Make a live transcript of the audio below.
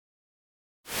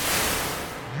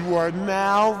You are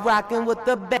now rocking with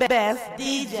the best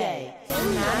DJ.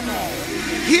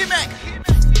 Hit me.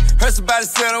 Heard somebody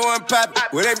said I wasn't poppin'.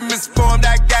 Well, they be misinformed,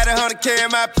 I got 100K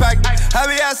in my pocket. I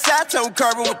be outside, tone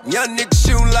carbon with young niggas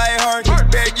shooting like hard.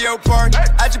 Beg your pardon.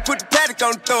 I just put the paddock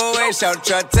on the throwaway. Shout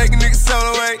try to take a nigga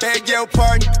soul away. Beg your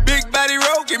pardon. Big body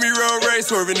roll, give me road race.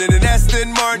 Swerving in an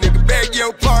Aston Martin. Nigga, beg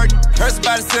your pardon. Heard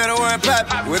somebody said I wasn't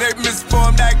poppin'. Well, they be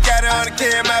misinformed, I got 100K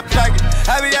in my pocket.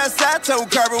 I be outside, tone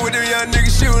carbon with them young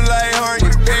niggas shooting like hard.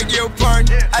 Beg your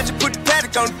pardon. I just put the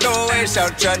paddock on the throwaway.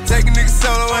 Shout try to take a nigga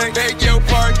soul away. Beg your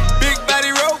pardon. Big body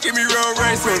roll, give me road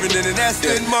race, swerving in an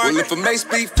Aston Martin. Well, if I may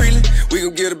speak freely, we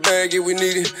gon' get a bag if we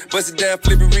need it. Bust it down,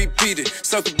 flip it, repeat it.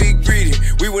 Sucker be greedy.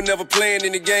 We were never playing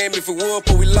in the game. If it was,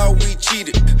 but we lost, we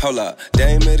cheated. Hold up, they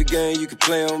ain't made a game, you can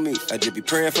play on me. I just be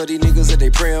praying for these niggas that they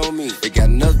pray on me. They got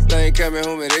another thing coming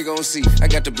home and they gon' see. I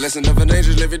got the blessing of an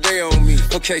angel every day on me.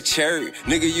 Okay, cherry.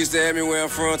 Nigga used to have me where I'm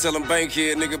from, tell them bank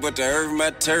here, nigga, but the earth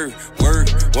my turf.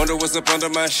 Word, wonder what's up under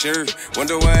my shirt.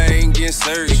 Wonder why I ain't getting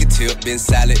served. Nigga tip been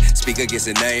solid, speaker gets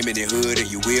a name in the hood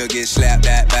and you will get slapped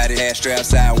out by the ass strap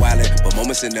side wallet. But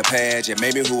moments in the past, yeah,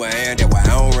 made me who I am, that's why I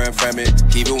don't run from it.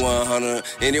 Keep it 100,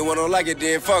 anyone don't like it,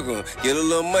 then fuck em. Get a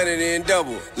little money, then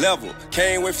double, level.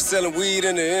 Can't wait for selling weed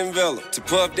in the envelope. To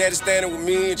Puff Daddy standing with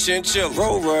me and Chinchilla.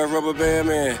 Roll rubber band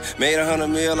man, made 100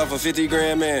 mil off a 50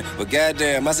 grand man. But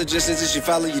goddamn, my suggestion is you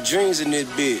follow your dreams in this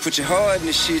bitch. Put your heart in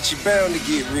this shit, you bound to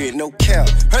get rid, no cap.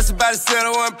 Heard somebody said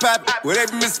I wasn't poppin'. Well, they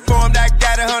be misinformed, I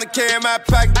got 100K in my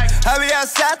pocket. I be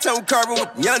outside, tone carbon with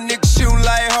young niggas shooting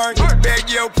like hard. Beg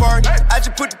your pardon. I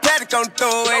just put the paddock on the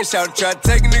throwaway. Shout try to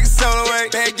take a nigga soul away.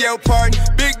 Beg your pardon.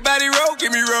 Big body roll,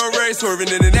 give me road race. Swerving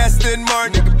in an Aston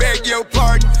Martin. Nigga, beg your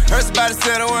pardon. Heard somebody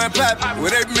said I wasn't poppin'.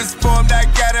 Well, they be misinformed, I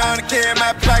got 100K in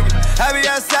my pocket. I be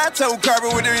outside, tone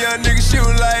carbon with them young niggas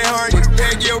shooting like hard.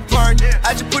 Beg your pardon.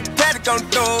 I just put the paddock on the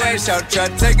throwaway. Shout try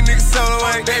to take a nigga soul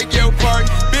away. Beg your pardon.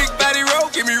 Big body roll,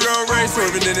 give me road race.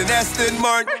 Swerving in an Aston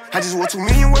Martin. I just want $2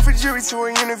 million worth of jury to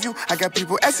an interview. I got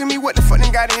people asking me what the fuck they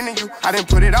got into you. I done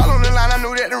put it all on the line, I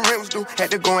knew that the rent was due.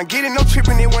 Had to go and get it, no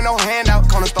tripping, it went no handout.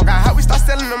 Corner store got hot, we start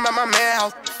selling them at my man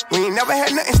house. We ain't never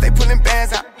had nothing, stay pulling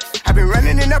bands out. I been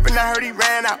running it up and I heard he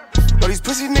ran out. All these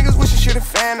pussy niggas wish you should've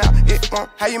fan out. It won't,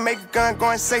 how you make a gun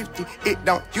going safety? It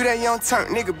don't, you that young turn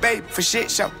nigga baby for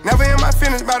shit show. Never in my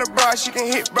feelings about a broad, she can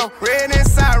hit bro. Red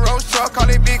inside, rose truck, call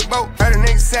it big boat. Heard a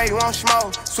nigga say he want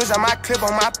smoke. Switch on my clip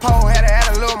on my pole, had to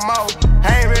add a little more.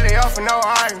 I ain't really off for no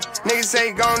argument. Niggas say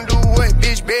he gon' do what,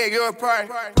 bitch beg your party.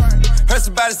 Heard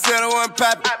somebody said I wasn't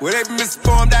poppin'. Well, they be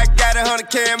misinformed, I got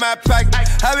 100K in my pocket.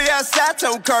 I be outside,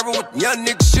 tone carbon with young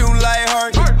niggas shooting like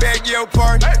hard. Beg your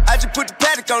pardon. I just put the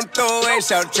paddock on the throwaway.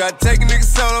 Shout try to take a nigga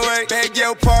soul away. Beg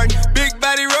your pardon. Big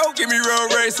body roll, give me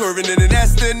road race. Swerving in an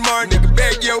Aston Martin. Nigga,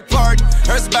 beg your pardon.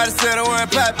 Heard somebody said I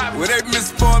wasn't poppin'. Well, they be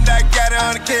misinformed, I got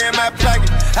 100K in my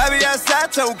pocket. I be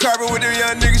outside, tone carbon with them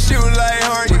young niggas shooting like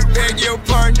hard. Beg your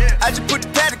pardon. I just put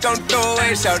the paddock on the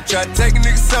throwaway. Shout try to take a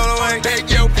nigga soul away.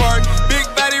 Beg your pardon. Big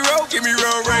body roll, give me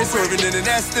road race. Swerving in an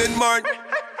Aston Martin.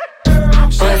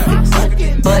 Bust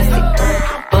it, bust it,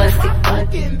 bust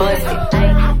it, bust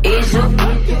it. Is you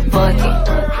fuck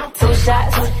it? 2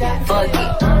 shots, fuck it.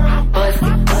 Bust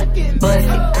it, bust it, bust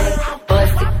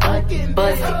it,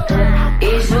 bust it.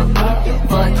 Is you fuck it?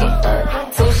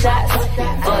 2 shots,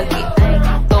 fuck it.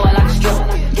 Throw it like a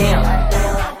stripper, damn.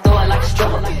 Throw it like a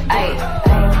stripper, ayy.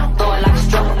 Throw it like a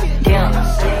stripper, damn.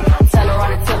 Tell her on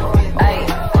the tip, ayy.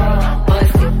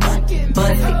 Bust it, bust it,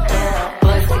 bust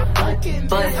it,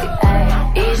 bust it.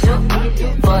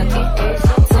 Fuck it,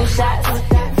 2 shots,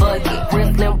 fuck it. Real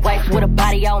slim wife with a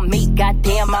body on me.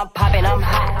 Goddamn, I'm poppin', I'm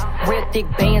hot. Real thick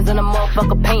bands in the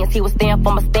motherfucker pants. He was stand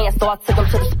for my stand, so I took him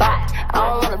to the spot. I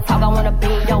don't wanna talk, I wanna be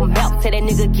in your mouth. Tell that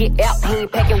nigga get out, he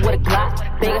ain't packing with a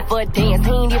Glock. Begging for a dance,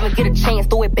 he ain't even get a chance.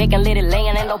 Throw it back and let it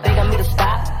land, ain't no begging me to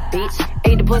stop. Bitch,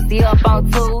 ate the pussy up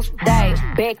on Tuesday.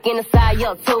 Back in the side,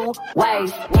 yo, 2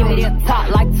 ways. Give me that top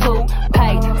like 2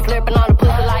 pay. Slurping on the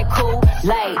pussy like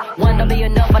Kool-Aid. One don't be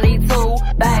enough, I need 2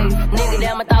 bays. Nigga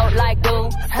down my throat like do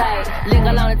say. Lick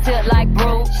on the tip like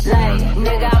Bruce Lee.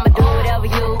 Nigga, I'ma do whatever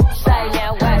you say.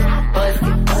 Now watch, bust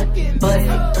it, bust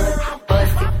it,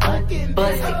 bust it,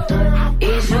 bust it.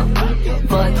 Is you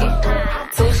fuck it?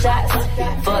 2 shots,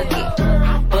 fuck it.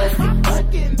 Bust it,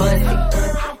 bust it, bust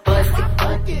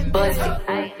it, bust it.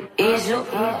 Is you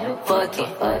fuck it?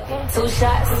 2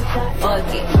 shots,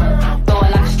 fuck it. Throw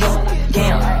it like a stripper,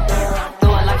 damn.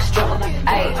 Throw it like a stripper,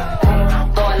 ayy.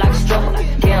 Throw it like a stripper,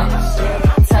 damn.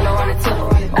 Tell her on the tip,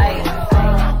 ayy.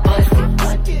 Bust it,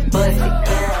 bust it,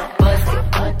 bust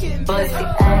it, bust it.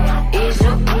 Is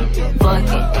you fuck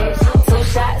it? 2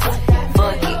 shots,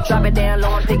 fuck it. Drop it down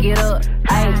low and pick it up,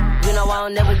 ayy. You know know I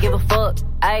don't never give a fuck.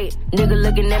 Ayy, nigga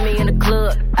looking at me in the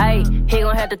club. Ayy, he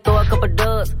gon' have to throw a couple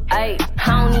dubs. Ayy,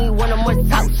 I don't even want no more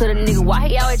talk to the nigga. Why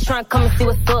he always tryna come and see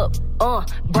what's up?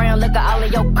 Brown liquor all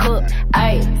in your cup.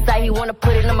 Ayy, say he wanna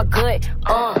put it in my gut.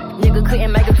 Nigga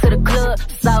couldn't make it to the club,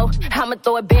 so I'ma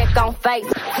throw it back on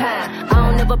FaceTime. I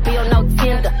don't never be on no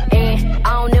Tinder, and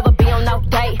I don't never be on no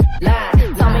date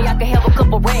line. Told me I could have a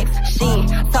couple racks, shit.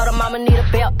 Told him I'ma need a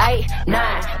belt 8,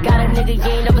 9. Got a nigga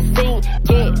you ain't never seen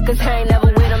yet, cause I ain't never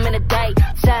with him in a date.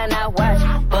 Shine out, watch,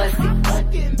 bust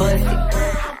it, bust it,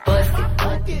 bust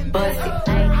it, bust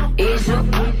it. Is you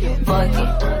fuck it?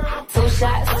 2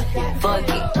 shots, fuck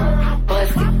it,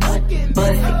 bust it, bust it,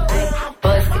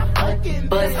 bust it,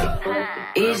 bust it.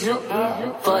 Is you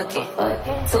fuck it?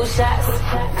 2 shots,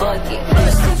 fuck it.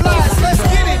 Let's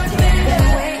get it. Been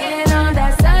waiting on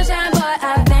that sunshine, but I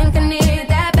think I need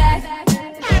that back.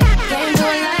 Can't do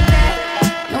it like that.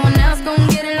 No one else gon'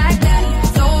 get it like that.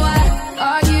 So what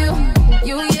are you?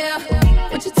 Yeah.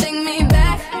 Would you take me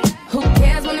back? Who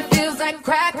cares when it feels like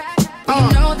crack? You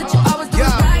know that you always do it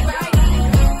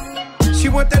right. She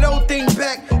want that old thing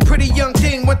back. Pretty young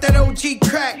thing, want that OG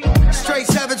crack. Straight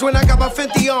savage when I got my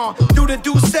Fenty on. Do the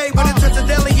Douce when it touch a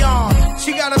deli on.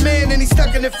 She got a man and he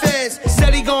stuck in the feds.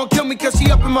 Said he gon' kill me cause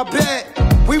she up in my bed.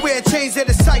 We wear chains that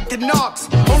are psyched to knocks.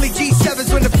 Only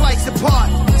G7s when the flights apart.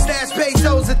 Stash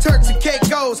Bezos and Turks and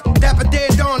Caicos. Dapper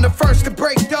Dead Dawn, the first to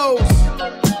break those.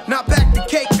 Not back to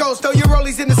Caicos, throw your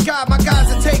rollies in the sky, my guys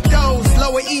will take those.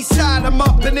 Lower East Side, I'm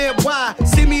up in NY.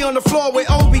 See me on the floor with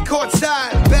Obi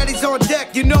courtside. Baddies on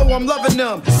deck, you know I'm loving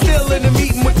them. Still in the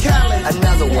meeting with Khaled.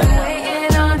 Another one.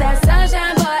 Waiting on that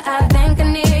sunshine, but I think I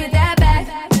need that back.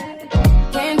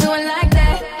 Can't do it like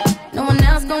that. No one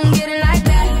else gon' get it like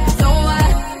that. So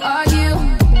what are you?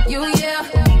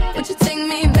 Yeah. Would you take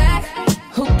me back?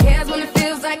 Who cares when it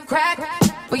feels like crack?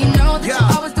 Well, you know that you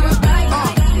always do it right.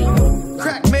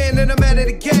 Crack man and I'm out of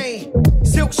the game.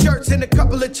 Silk shirts and a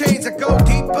couple of chains. I go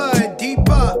deeper and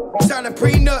deeper. Sign a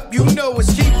prenup, you know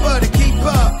it's cheaper to keep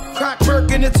up. Crack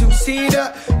work in a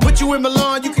 2-seater. Put you in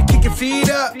Milan, you can kick your feet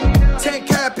up. 10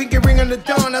 cap, pinky ring on the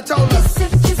dawn. I told her.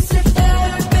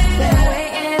 Been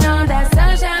waiting on that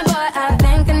sunshine, but I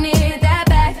think I need that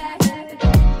back.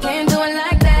 Can't do it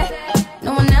like that.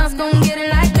 No one else gon' get it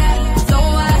like that. So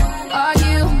what are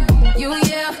you?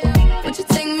 Yeah. Would you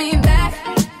take me back?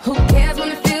 Who cares when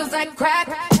it feels like crack?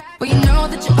 Well, you know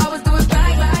that you always do it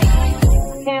right.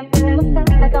 Can't feel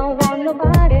myself, I don't want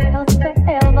nobody else to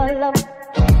ever love.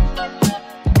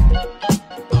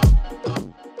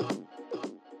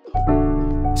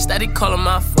 Steady calling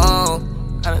my phone.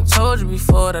 I done told you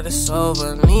before that it's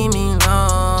over. Leave me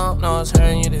alone. No, it's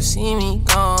hurting you to see me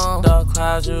gone. Dark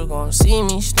clouds, you gon' see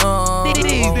me storm.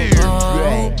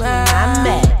 Hold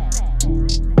back.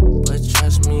 But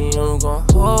trust me, you gon'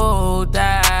 hold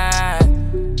that.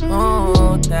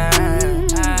 Hold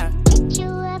that. Get you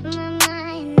up my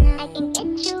mind. I can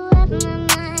get you up my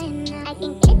mind. I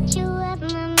can get you up my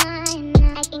mind.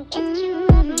 I can get you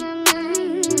up my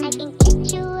mind. I can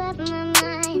get you up my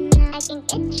mind. I can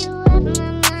get you up my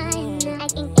mind. I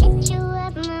can get you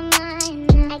up my mind.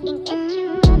 I can get you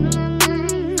up my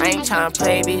mind. I ain't tryna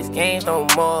play these games no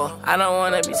more. I don't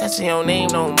wanna be touching your name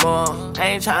no more. I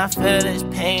ain't tryna feel this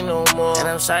pain no more. And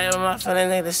I'm sorry but my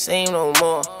feelings ain't the same no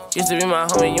more. Used to be my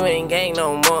homie, you ain't gang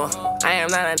no more. I am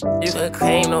not a you could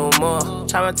claim no more.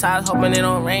 Traumatized, hoping it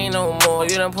don't rain no more.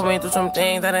 You done put me through some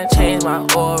things that done changed my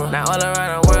aura. Now all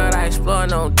around the world I explore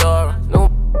no door. No,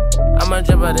 I'm a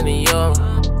dripper than the Euro.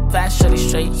 Fast, shorty,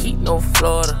 straight heat, no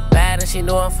Florida. Bad and she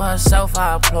doing for herself,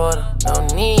 I applaud her. No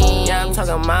need, yeah, I'm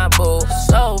talking my boo.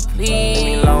 So please, leave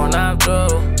me alone, I'm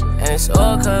through. And it's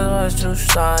all cause once you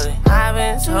started, I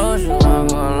been told you I'm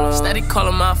gonna lose. Steady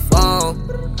calling my phone.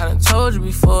 I done told you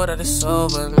before that it's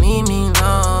over. Leave me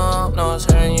alone. No, it's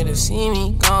hurting you to see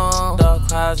me gone. Dark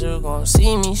clouds, you gon'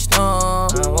 see me storm.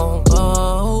 I won't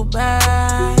go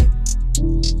back.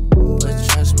 But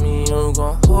trust me, you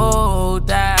gon' hold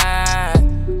that.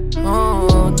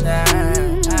 Hold that.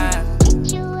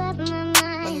 Get you up my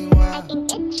mind. I can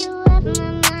get you up my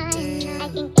mind. I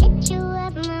can get you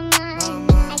up my mind.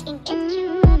 I can get you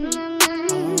up my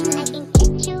mind. I can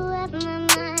get you up my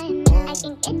mind. I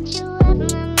can get you up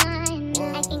my mind.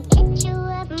 I can get you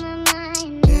up my mind.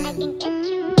 I can get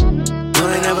you up my mind. You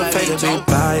ain't never afraid to be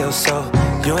by yourself.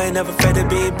 You ain't never afraid to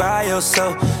be by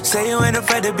yourself. Say you ain't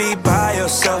afraid to be by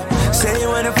yourself. Say you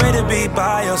ain't afraid to be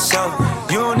by yourself.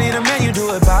 You don't need a man, you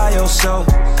do it by yourself.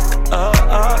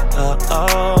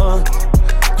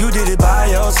 You did it by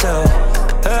yourself.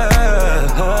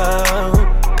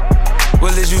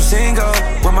 Well, is you single?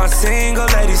 With my single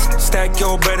ladies. Stack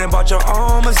your bread and bought your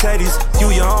own Mercedes.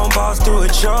 You your own boss, do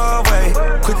it your way.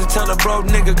 Quick to tell a broke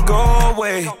nigga go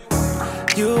away.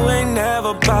 You ain't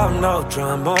never bout no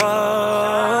drama.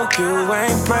 You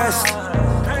ain't pressed.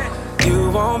 You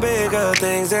want bigger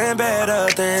things and better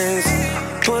things.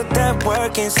 Put that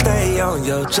work and stay on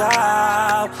your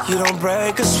job. You don't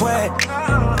break a sweat.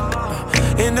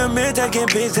 In the mirror taking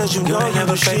pics cause you know you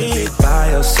never afraid to be by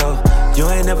yourself. You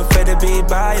ain't never afraid to be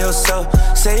by yourself.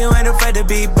 Say you ain't afraid to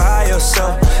be by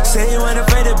yourself. Say you ain't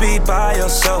afraid to be by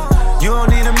yourself. You don't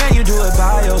need a man, you do it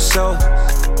by yourself.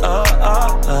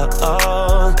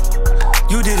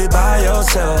 You did it by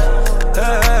yourself.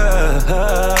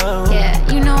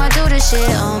 Yeah, you know I do this shit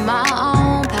on my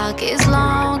own. Pockets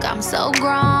long, I'm so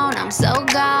grown, I'm so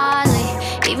godly.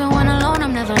 Even when alone,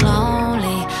 I'm never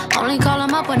lonely. Only call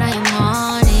him up when I am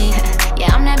horny.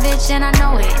 Yeah, I'm that bitch and I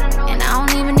know it. And I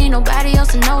don't even need nobody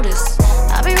else to notice.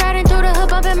 I'll be riding through the hood,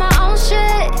 bumping my own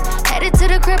shit. Headed to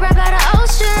the crib right by the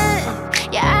ocean.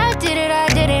 Yeah, I did it,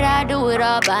 I do it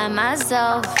all by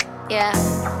myself. Yeah,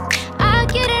 I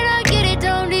get it,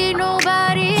 don't need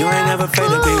nobody. You ain't never afraid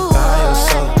to be by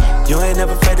yourself. You ain't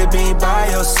never afraid to be by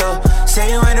yourself.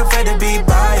 Say you ain't afraid to be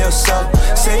by yourself.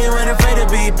 Say you ain't afraid to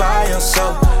be by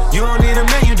yourself. You don't need a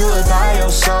man, you do it by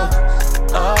yourself.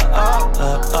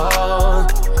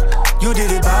 You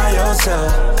did it by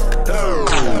yourself.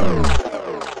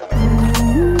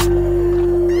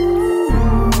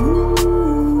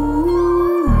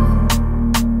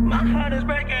 My heart is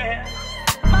breaking.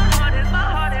 My heart is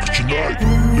Tonight, the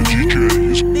DJ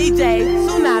is DJ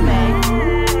Tsunami.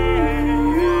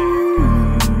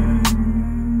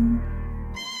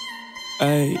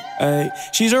 Ay, ay.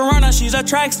 She's a runner, she's a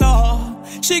track star.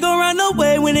 She gon' run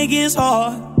away when it gets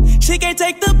hard. She can't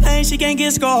take the pain, she can't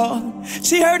get scarred.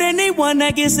 She hurt anyone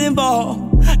that gets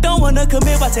involved. Don't wanna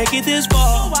commit, why take it this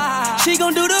far? She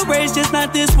gon' do the race, just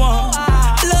not this one.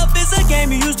 Love is a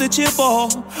game you used to cheer for.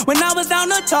 When I was down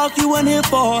to talk, you weren't here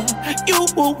for. You,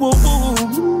 woo, woo, woo.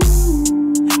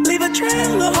 Leave a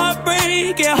trail of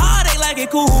heartbreak and heartache like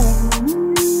it cool.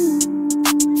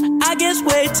 I guess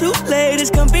way too late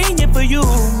is convenient for you.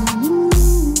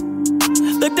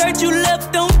 The dirt you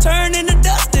left don't turn into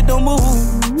dust, it don't move.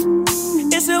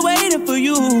 It's still waiting for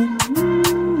you.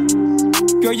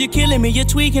 Girl, you're killing me, you're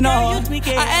tweaking all.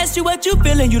 I asked you what you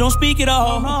feeling, you don't speak it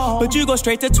all. But you go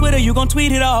straight to Twitter, you gon'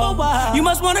 tweet it all. You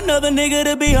must want another nigga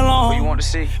to be alone. What you want to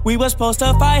see? We was supposed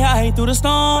to fight high through the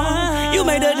storm. You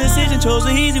made the decision, chose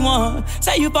the easy one.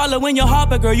 Say you following your heart,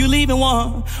 but girl, you leaving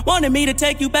one. Wanted me to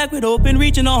take you back with open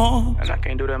reaching on. And I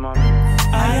can't do that, mama.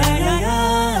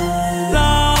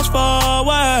 Lost for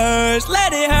words,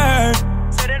 let it hurt.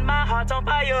 Set in my heart on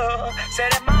fire.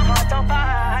 Set in my heart on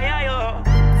fire.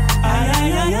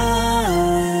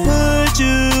 Put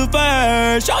you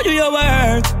first, show you your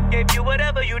worth. Give you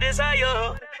whatever you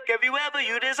desire. Give you whatever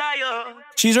you desire.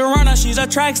 She's a runner, she's a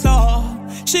track star.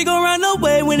 She gon' run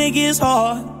away when it gets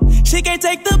hard. She can't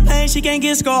take the pain, she can't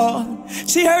get scarred.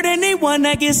 She hurt anyone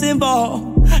that gets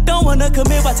involved. Don't wanna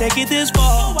commit, why take it this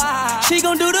far? She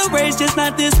gon' do the race, just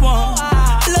not this one.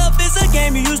 Love is a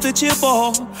game you used to cheer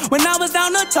for. When I was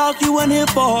down to talk, you weren't here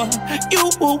for.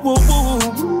 You, woo, woo,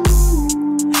 woo.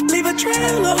 Leave a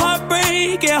trail of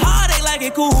heartbreak and heartache like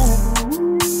it cool.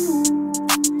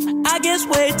 I guess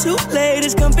way too late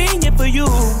is convenient for you.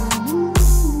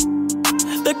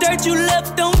 The dirt you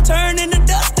left don't turn into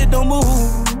dust, it don't move.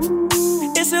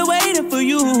 It's still waiting for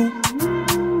you.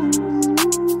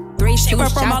 3 shoe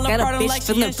shots, got a bitch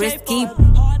feeling risky.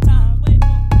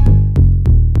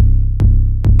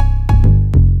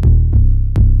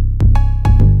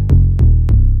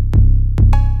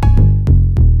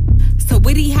 So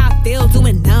witty, how I feel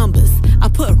doing numbers. I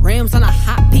put rims on a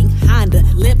hot pink Honda.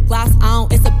 Lip gloss on,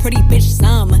 it's a pretty bitch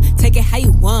summer. Take it how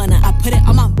you wanna, I put it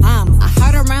on my mama. I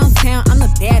heard around town, I'm the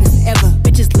baddest ever.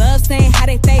 Bitches love saying how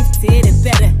they face did it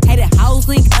better. Hated hoes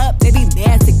link up, they be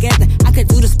mad together. I could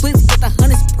do the splits with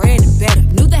 100 spread and better.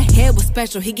 Knew the head was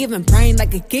special, he giving brain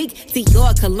like a geek. See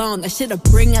your cologne, that shit'll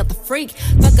bring out the freak.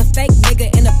 Fuck a fake nigga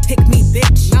and a pick me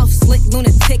bitch. Mouth slick,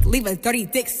 lunatic, leave a dirty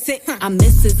dick sick. I'm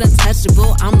Mrs.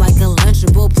 Untouchable, I'm like a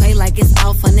lunchable. Play like it's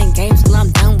all fun and games till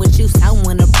I'm done with you. Sound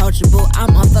unapproachable, I'm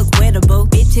unfuckwittable.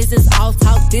 Bitches is all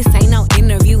talk, this ain't no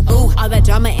interview. Ooh, all that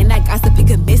drama and that gossip, you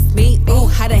could miss me. Ooh,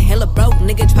 how the hell a broke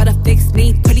nigga try to fix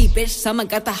me? Pretty bitch, summer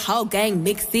got the whole gang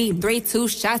mixy. 3 2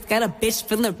 shots, got a bitch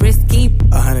feeling risky.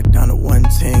 100 down to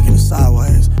 110, getting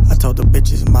sideways. I told the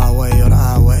bitches my way or the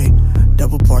highway.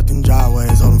 Double parked in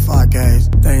driveways on the 5Ks.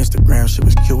 The Instagram shit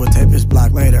was cute, with tape his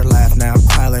block later. Laugh now,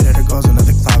 cry later, there goes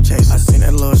another cloud chase. I seen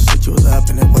that little shit you was up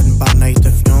and it wasn't about Nathan.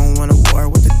 If you don't want a war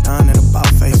with the done and about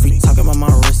face. If we talking about my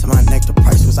wrist and my neck, the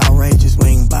price was outrageous. We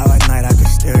ain't by like night, I could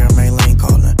stare at Maylene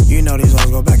calling. You know these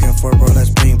hoes go back and forth, bro, that's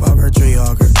ping pong or tree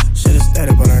hog.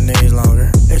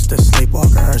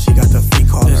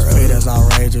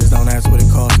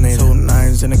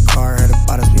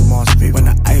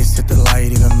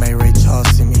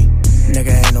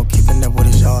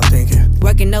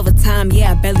 working overtime,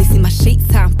 yeah, I barely see my sheets.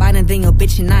 Time finding than your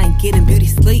bitch and I ain't getting beauty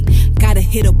sleep. Gotta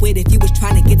hit up with if you was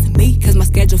trying to get to me. Cause my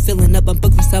schedule filling up, I'm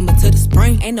booked from summer to the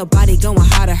spring. Ain't nobody going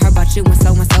harder, heard about you and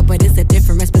so, but it's a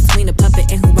difference between a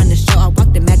puppet and who run the show. I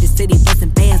walk the Magic City, busting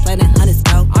bands, letting hunters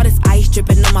go. All this ice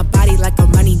dripping on my body like a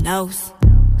runny nose.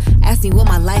 Ask me what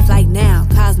my life like now.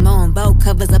 Cosmo and Vogue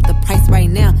covers up the price right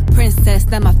now. Princess,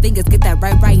 snap my fingers, get that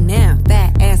right now.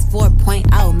 That ass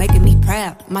 4.0, making me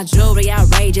proud. My jewelry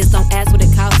outrageous, don't ask what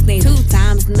it costs me. 2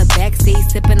 times in the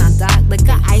backseat, sipping on dark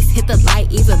liquor. Ice hit the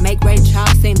light, even make Ray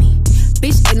Charles see me.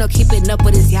 Bitch, ain't no keeping up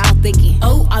with this, y'all thinking.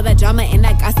 Oh, all that drama and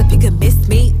that gossip, you can miss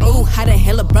me. Oh, how the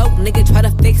hell a broke nigga try to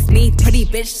fix me? Pretty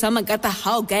bitch, summer got the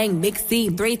whole gang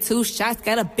mixy. 3-2 shots,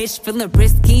 got a bitch feeling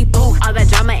risky. Oh, all that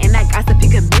drama and that gossip, you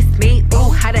can miss me. Oh,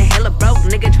 how the hell a broke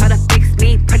nigga try to fix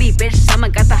me? Pretty bitch, summer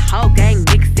got the whole gang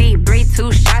mixy.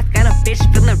 3-2 shots, got a bitch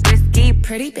feeling risky.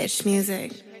 Pretty bitch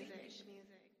music.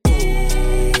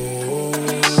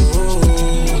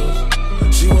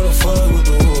 She wanna fuck with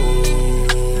the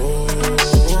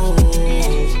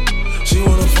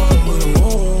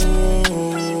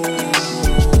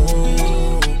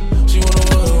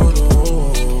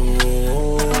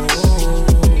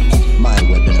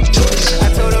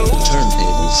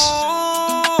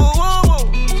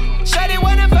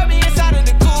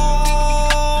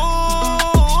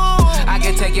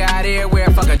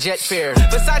jet fare.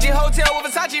 Versace hotel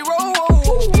with Versace roll.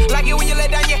 Like it when you let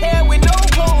down your hair with no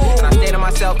clothes. And I stay to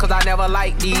myself cause I never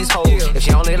like these hoes. If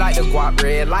she only like the guap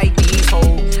red, like these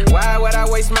hoes. Why would I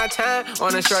waste my time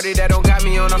on a shorty that don't got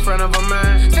me on the front of her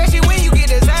mind? Especially when you get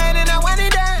designed and I want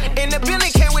it done. And the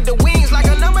Billy came with the wings like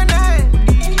a number 9.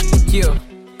 Yeah,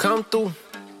 come through,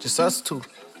 just us two.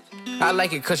 I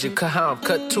like it cause you cut how I'm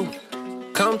cut too.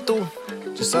 Come through,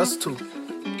 just us two.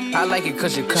 I like it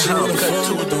cause you cut how I'm cut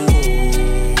too.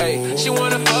 Hey, she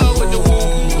wanna fuck with the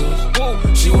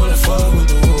woo. She wanna fuck with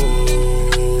the woo.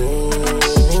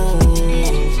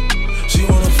 She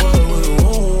wanna fuck with the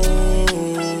woo.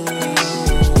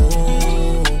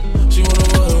 She wanna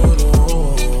fuck with the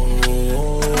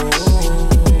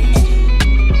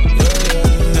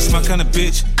woo. That's my kind of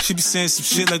bitch. She be saying some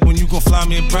shit like when you gon' fly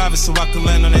me in private so I can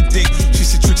land on that dick. She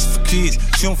said tricks for kids,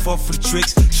 she don't fall for the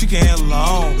tricks. She can handle her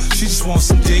own, she just wants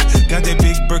some dick. Got that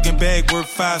big Birkin bag worth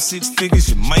 5-6 figures.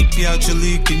 You might be out your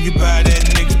league, can you buy that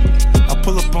nigga? I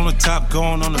pull up on the top,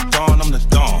 going on the dawn, I'm the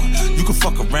dawn. You can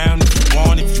fuck around if you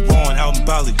want, out in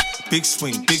Bali. Big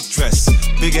swing, big dress,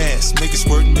 big ass, make it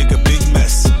squirt and make a big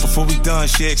mess. Before we done,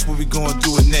 she asked what we gon'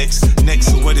 do it next.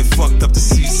 So where they fucked up the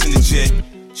seats in the jet.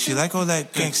 She like all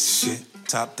that gangsta shit.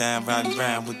 Top down, riding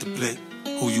round with the blick.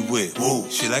 Who you with? Woo.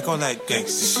 She like all that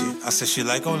gangsta shit. I said she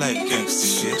like all that gangsta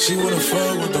shit. She wanna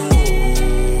fuck with the woo.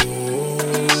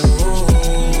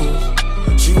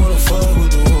 She wanna fuck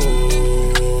with the woo.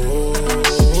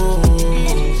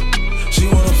 She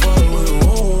wanna fuck with the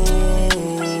woo.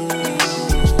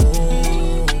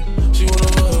 She wanna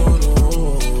fuck with the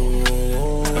woo.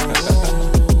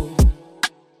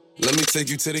 Let me take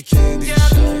you to the candy shop.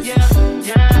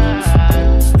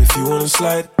 If you wanna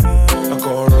slide, I got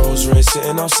a Rolls Royce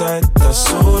sitting outside.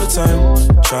 That's all the time,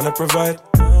 tryna provide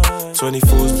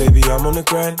 24s, baby, I'm on the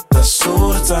grind. That's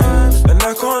all the time, and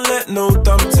I can't let no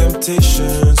dumb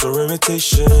temptations or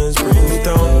imitations bring me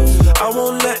down. I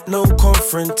won't let no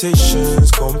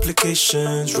confrontations,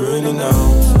 complications ruin it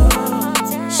now.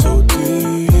 So do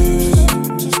you,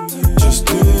 just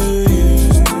do you.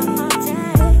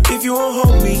 If you won't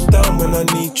hold me down when I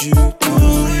need you, do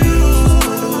you.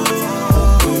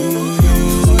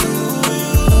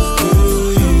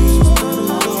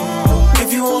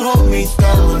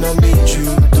 Down when I need you.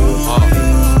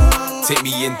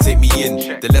 Take me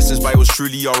in. The lessons Bibles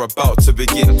truly are about to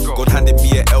begin. God handed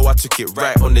me a L, I took it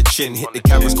right on the chin. Hit the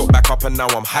cameras, got back up and now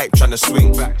I'm hyped, tryna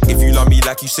swing. If you love me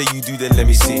like you say you do, then let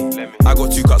me see. I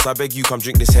got 2 cups, I beg you come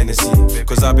drink this Hennessy.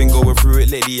 Cause I've been going through it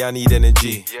lately, I need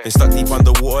energy. Been stuck deep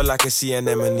underwater like a sea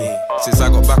anemone. Since I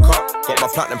got back up, got my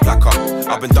platinum plaque up.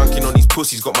 I've been dunking on these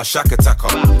pussies, got my shack attack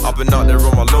up. I've been out there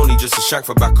on my lonely just to shank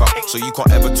for back up. So you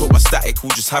can't ever talk my static,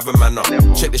 we'll just have a man up.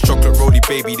 Check this chocolate rollie,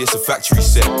 baby, this a factory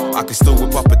set. I can still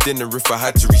whip up a dinner if I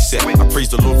had to reset. I praise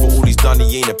the Lord for all he's done,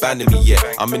 he ain't abandoned me yet.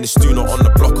 I'm in the stew, not on the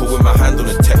blocker with my hand on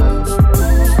the tech.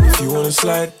 If you wanna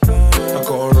slide, I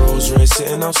got a Rolls Royce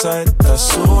sitting outside.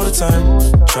 That's all the time,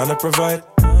 tryna provide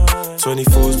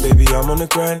 24s, baby, I'm on the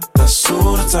grind. That's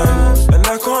all the time, and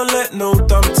I can't let no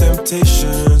dumb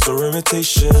temptations or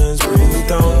imitations bring me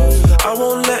down. I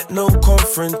won't let no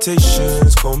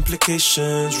confrontations,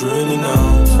 complications ruin it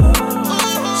now.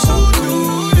 So do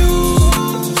you,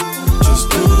 just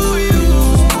do you.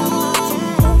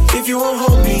 If you won't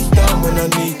hold me down when I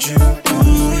need you, do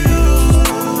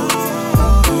you.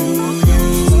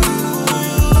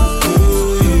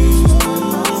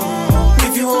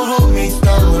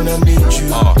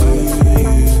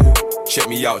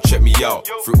 me out, check me out.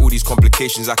 Through all these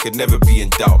complications, I could never be in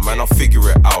doubt. Man, I'll figure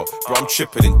it out. Bro, I'm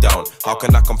tripping and down. How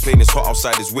can I complain? It's hot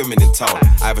outside, there's women in town.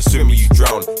 Either swim or you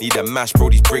drown. Need a mash,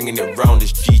 Brody's bringing it round.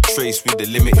 This G-Trace with the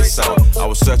limited sound. I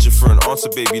was searching for an answer,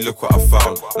 baby, look what I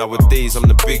found. Nowadays, I'm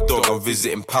the big dog, I'm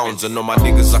visiting pounds. I know my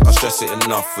niggas, I can't stress it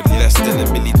enough. With less than a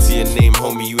milli to your name,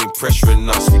 homie, you ain't pressuring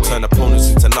us. We turn opponents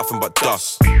into nothing but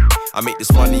dust. I make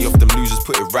this money off them losers,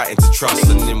 put it right into trust.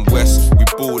 And in West, we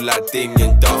ball like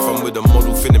Damien Duff. I'm with a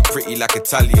model feeling pretty like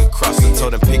Italian crust. And tell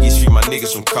them piggies free my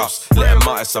niggas from cuffs. Let them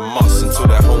out, it's a must. Until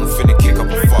they're home, finna kick up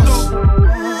a fuss.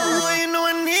 Ooh, you know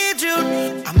I need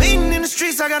you. I'm eating in the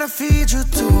streets, I gotta feed you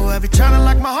too. I be trying to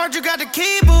lock my heart, you got the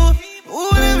key, boo. Ooh,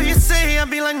 whatever you say, I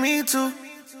be like me too.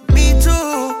 Me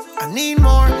too, I need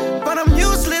more. But I'm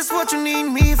useless, what you need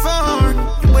me for?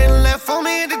 You went left for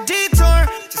me at the detour.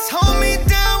 Just hold me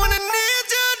down when I need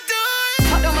you, do.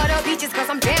 Fuck them other bitches, cause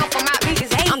I'm down for my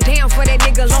bitches. Hey, I'm down for that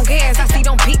nigga long ass, I see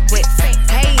them peak with.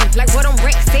 Hey, like what I'm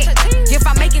Rex at. If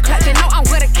I make it clutch, you know I'm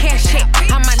with a cash check.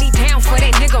 I might need down for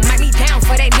that nigga, might need down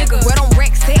for that nigga. What I'm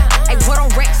Rex at, hey, what I'm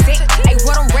Rex at, hey,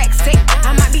 what I'm Rex at.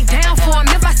 I might be down for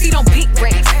him if I see them peak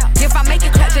Rex. If I make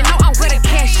it clutch, you know I'm with a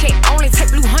cash check. Only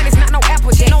take blue hunters, not no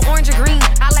Applejack. No orange or green,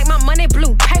 I like my money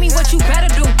blue. Pay me what you better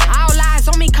do. All eyes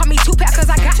on me, call me Tupac cause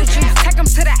I got the juice. Take him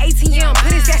to the ATM,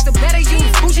 put his ass to better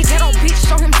use. Bougie ghetto bitch,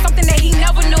 show him something that he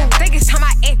never knew. Think it's time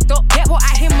I act up. That boy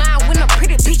out here mine when a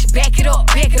pretty bitch back it up,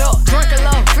 back it up. Drunk a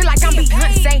love, feel like I'm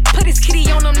Beyonce. Put his kitty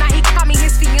on him, now he call me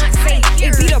his fiance.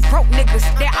 It be the broke niggas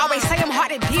that always say I'm hard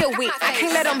to deal with. I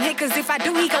can't let him hit cause if I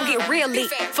do, he gon' get real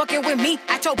lit. Fucking with me,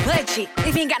 at your budget.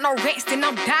 If he ain't got no rest, then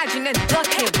I'm dodging and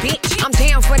ducking, bitch. I'm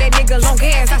down for that nigga long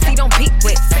ass, I see them peak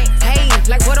with. Hey,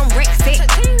 like what I'm Rex at.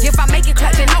 If I make it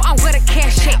clutch, you know I'm with a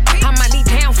cash check. I might need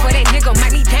down for that nigga,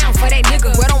 might need down for that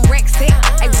nigga. What I'm Rex at,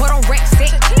 hey, what I'm Rex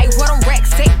at, hey, what I'm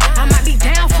Rex at. I might be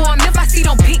down for him if I see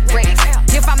them peak Rex.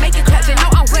 If I make it clutch, you know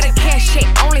I'm with a cash check.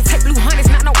 Only take blue hunters,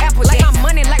 not no Applejack. Like my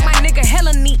money, like my nigga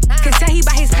hella neat. Can tell he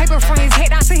buy his paper from his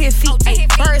head down to his feet. Ay,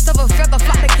 birds of a feather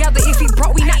flock together. If he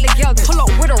broke, we not together. Pull up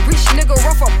with a rich nigga,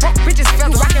 rough a broke bitches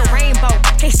feather. Rockin' rainbow.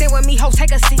 Can't sit with me, ho,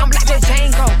 take a seat. I'm like the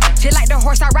Django. Just like the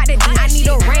horse, I ride the D. I need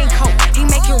a raincoat. He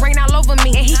make it rain all over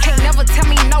me, and he can't never tell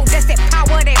me no. That's that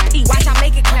power, that P. Watch I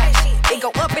make it clap. It go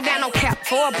up and down, no cap.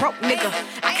 For a broke nigga,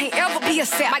 I can't ever be a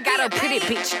sap. I got a pretty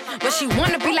bitch, but she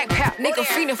wanna be like Pap. Nigga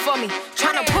feeding for me,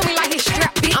 tryna pull me like his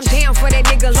strap. Bitch. I'm down for that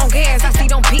nigga long ass, I see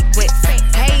them peak with.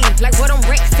 Hey, like what I'm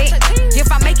Rex at.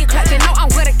 If I make it clutch, you know I'm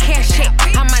with a cash check.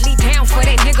 I might need down for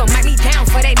that nigga, might need down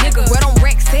for that nigga. What I'm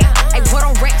Rex at, hey, what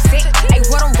I'm Rex at, hey,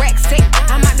 what I'm Rex at.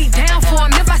 I might be down for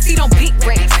him if I see them peak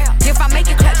Rex. If I make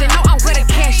it clutch, you know I'm with a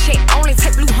cash check. Only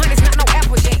take blue hunters, not no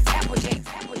Applejack.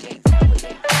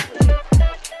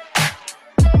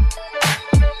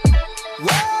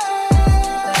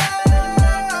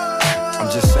 I'm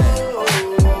just saying,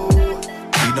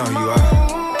 you know who you are.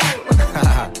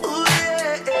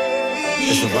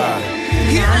 It's a vibe.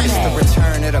 It's the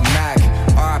return of the Mac.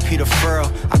 R.I.P. the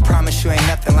Furl. I promise you ain't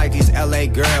nothing like these LA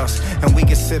girls. And we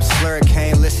can sip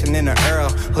Slurricane, listening to Earl.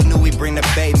 Who knew we bring the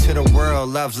bay to the world?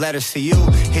 Love letters to you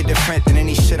hit different than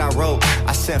any shit I wrote.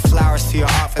 I sent flowers to your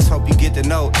office, hope you get the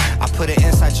note. I put an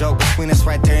inside joke between us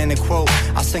right there in the quote.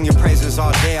 I'll sing your praises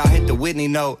all day, I'll hit the Whitney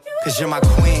note. Cause you're my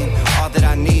queen, all that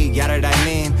I need, yada that I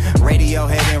mean.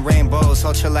 Radiohead and rainbows,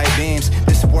 ultralight beams.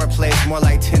 This sport plays more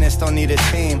like tennis, don't need a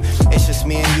team. It's just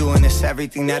me and you and it's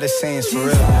everything that it seems, for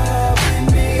real.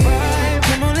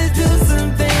 Come on, let's do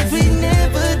some things we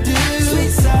never do.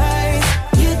 Switch sides,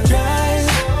 you drive.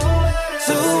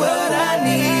 So what I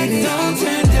need, don't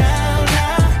turn down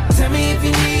now. Tell me if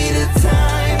you need a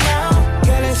time out.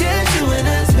 Girl, it's just you and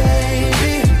us,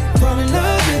 baby. Fall in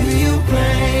love with you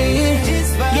playing.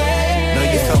 Yeah. Know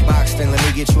you feel boxed in, let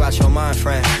me get you out your mind,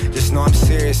 friend. Just know I'm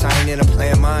serious, I ain't into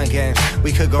playing mind games.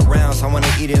 We could go rounds, I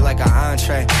wanna eat it like an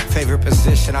entree. Favorite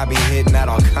position, I be hitting that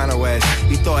all kind of ways.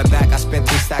 You throw it back, I spent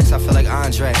 3 stacks, I feel like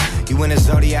Andre. You in the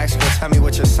Zodiacs, girl, tell me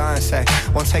what your sign say.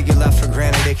 Won't take your love for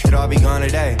granted, it could all be gone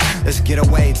today. Let's get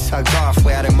away, tucked off,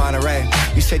 way out in Monterey.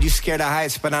 You said you scared of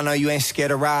heights, but I know you ain't scared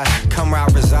to ride. Come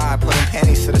ride, reside, putting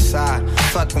panties to the side.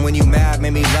 Fucking when you mad,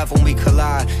 made me love when we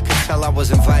collide. Could tell I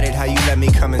was invited, how you let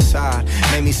me come inside.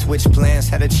 Made me switch plans,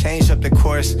 had to change up the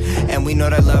course. And we know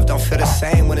that love don't feel the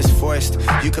same when it's forced.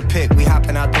 You could pick, we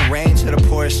hopping out the range of the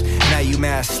Porsche. Now you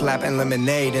mad, slapping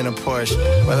lemonade in a Porsche.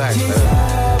 Relax,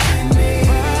 baby.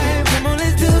 Come on,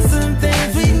 let's do some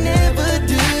things we never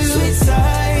do. Switch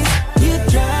sides, you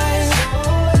drive.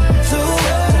 So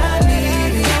what I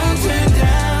need, don't turn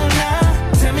down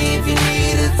now. Tell me if you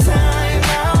need a time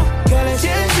out. Girl, it's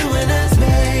just you and us,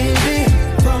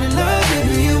 baby. Fall in love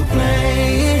with you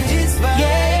playing.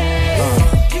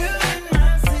 Yeah.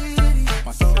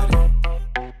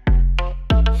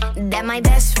 my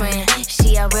best friend.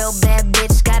 She a real bad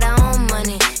bitch, got her own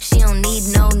money. She don't need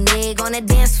no nigga on the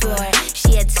dance floor.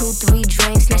 She had 2-3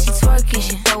 drinks, now she twerking.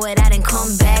 She throw it out and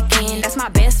come back in. That's my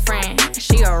best friend.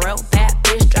 She a real bad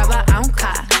bitch, drive her own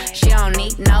car. She don't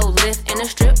need no lift in a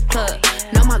strip club.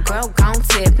 No, my girl gon'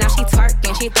 tip. Now she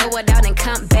twerking, she throw it out and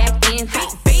come back in.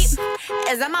 Beep, beep.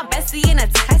 Is that my bestie in a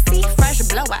tessie? Fresh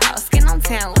blowout, skin on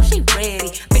town, she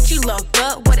ready. Bitch, you look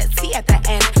good with a T at the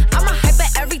end. I'm a hyper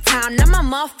every time, now my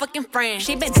motherfucking friend.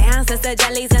 She been down since the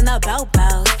jellies and the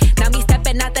bobos. Now me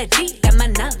stepping out the Jeep, got my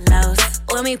nut lows.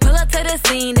 When we pull up to the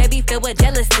scene, they be filled with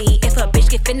jealousy. If a bitch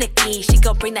get finicky, she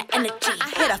gon' bring the energy. I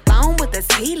hit a phone with a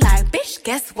T like, bitch,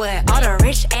 guess what? All the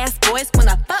rich ass boys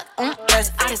wanna fuck on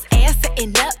us. I just ass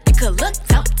sitting up, you could look,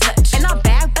 don't touch. And I'm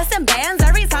back bustin' bands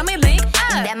every time we link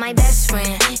up. That my best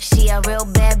friend. She a real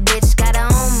bad bitch, got her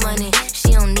own money.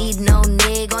 She don't need no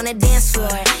nigga on the dance floor.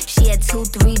 She had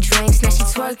 2-3 drinks, now she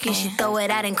twerking. She throw it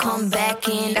out and come back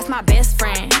in. That's my best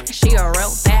friend. She a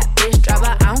real bad bitch, drive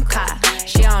her own car.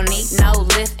 She don't need no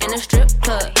lift in a strip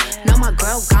club. No, my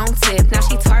girl gon' tip. Now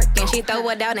she twerking, she throw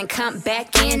it out and come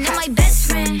back in. That my best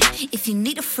friend. If you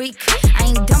need a freak, I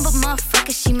ain't dumb but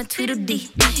motherfucker, she my Tweedledee.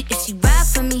 If she ride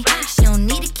for me, she don't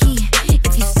need a key.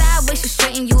 If you sideways, she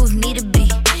straighten you if need to be.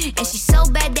 And she so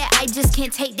bad that I just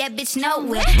can't take that bitch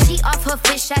nowhere. She off her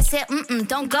fish, I said,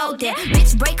 don't go there.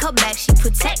 Bitch, break her back, she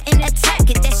protect and attack.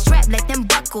 Get that strap, let them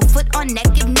buckle, foot on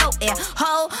neck, give no air.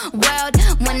 Whole world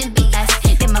wanna be us.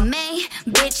 Then my main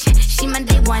bitch, she my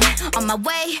day one. On my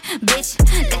way, bitch,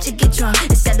 let you get drunk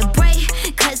and celebrate.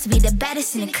 Cause we the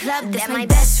baddest in the club, that's my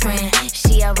best friend.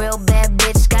 She a real bad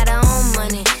bitch, got her own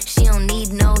money. She don't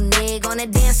need no nigga on the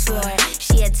dance floor.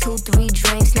 She had 2-3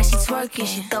 drinks, now she twerking.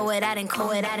 She throw it out and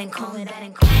call it out and call it out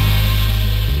and call it out.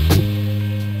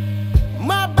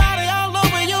 My body all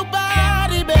over your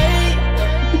body, babe.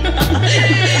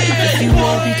 If you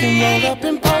want, we can roll up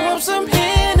and pour up some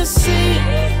Hennessy.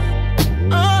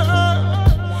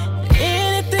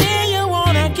 Anything you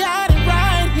want, I got it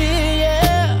right here,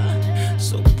 yeah.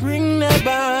 So bring that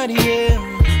body, yeah.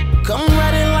 Come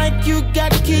riding like you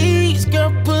got keys,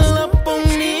 girl, pull up on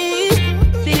me.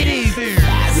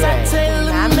 As I tell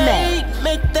them,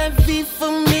 make that V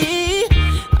for me.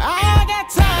 I got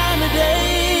time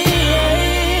today.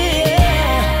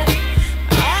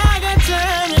 I got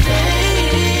time today.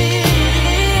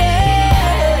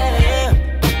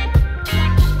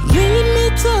 Lead me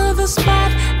to the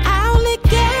spot. I'll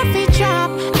lick every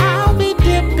drop. I'll be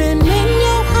dipping in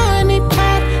your honey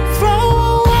pot. Throw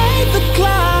away the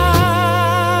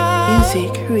clock.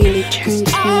 Music really turns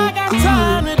me on.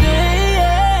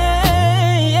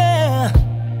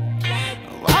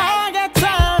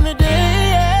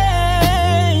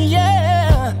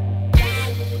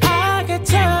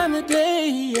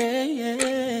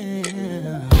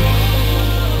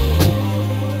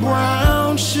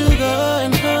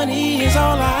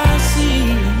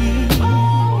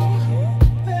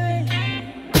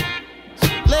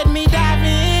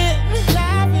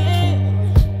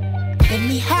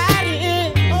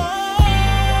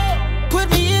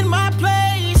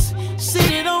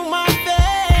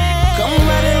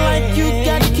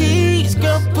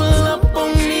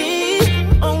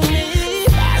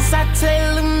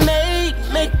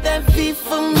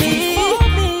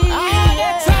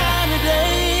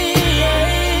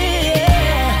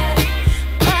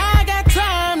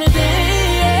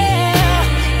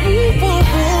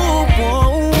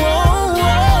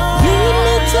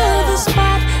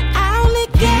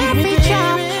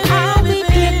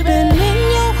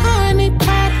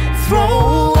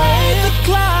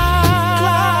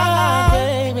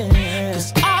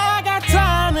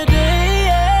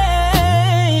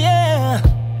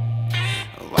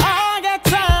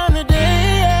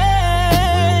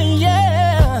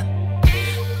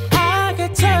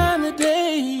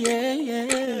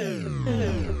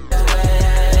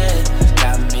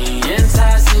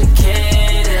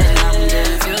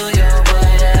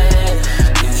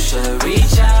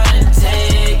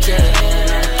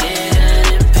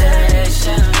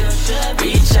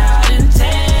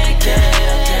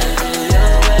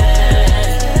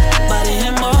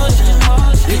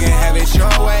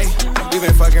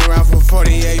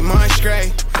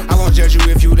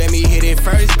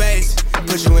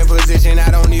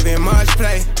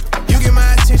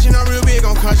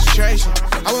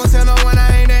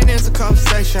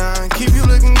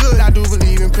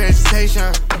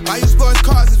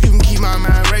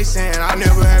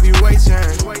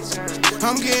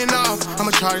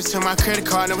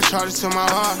 To my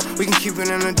heart, we can keep it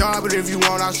in the dark, but if you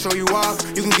want, I'll show you off.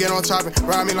 You can get on top and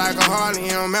ride me like a Harley.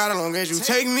 It don't matter long as you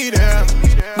take me there.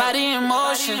 Body in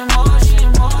motion.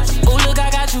 Ooh, look, I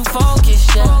got you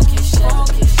focused, yeah.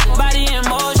 Body in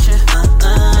motion,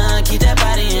 keep that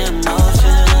body in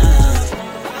motion.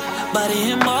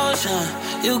 Body in motion,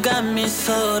 you got me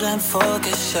so damn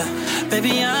focused, yeah.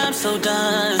 Baby, I'm so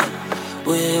done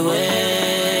with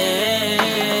waiting.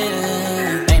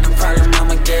 Ain't no problem,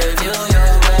 I'ma give you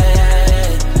your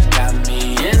way. Got me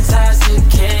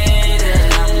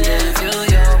intoxicated, I'ma give you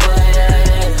your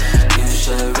way. You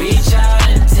should reach out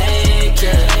and take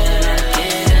it. I'm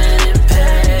getting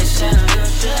impatient. You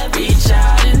should reach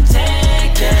out and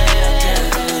take it.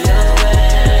 Give you your way.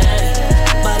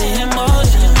 Body in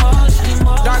motion.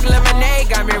 Dark lemonade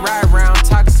got me right round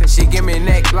toxic. She give me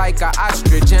neck like a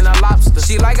ostrich and a lobster.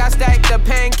 She like I stack the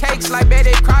pancakes like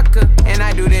Betty Crocker. And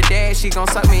I do the dash, she gon'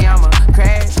 suck me, I'ma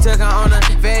crash. Took her on a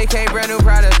vacay, brand new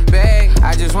product bag.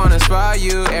 I just wanna spoil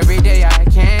you every day I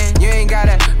can. You ain't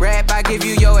gotta rap, I give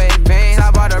you your advance.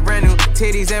 I bought a brand new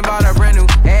titties and bought a brand new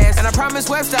ass. And I promise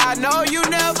Webster, I know you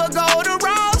never go to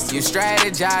Ross. You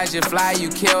strategize, you fly, you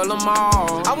kill them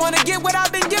all. I wanna get what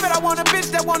I've been given. I want a bitch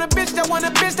that want a bitch that want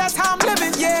a bitch. That's how I'm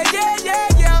living, yeah, yeah, yeah,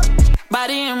 yeah.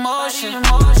 Body in motion.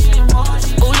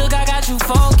 Ooh, look, I got you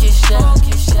focused, yeah.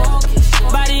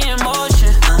 Body in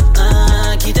motion.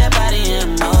 Keep that body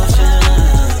in motion.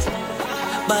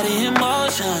 Body in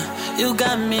motion. You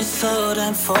got me so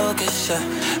damn focused, yeah.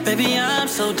 Baby, I'm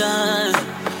so done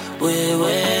with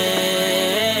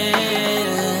waiting.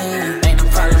 Ain't no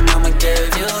problem, I'ma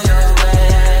give you your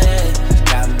way.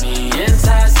 Got me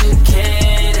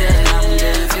intoxicated, I'ma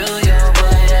give you your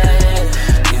way.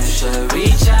 You should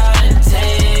reach out and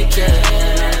take it.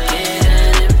 I'm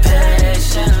getting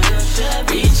impatient. You should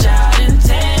reach out and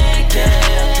take it.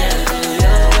 Give you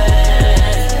your way.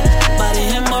 Body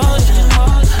in motion.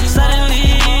 Suddenly,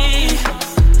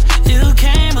 you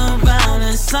came around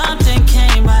and something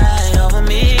came right over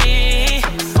me.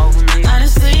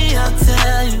 Honestly, I'll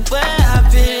tell you where I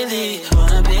really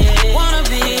wanna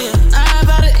be. I'm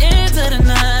about to enter the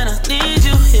night. I need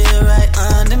you here right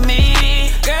under me.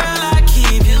 Girl, I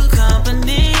keep you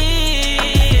company.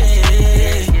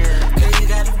 Girl, you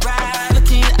got the right look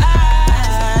in your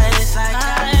eyes. It's like I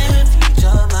read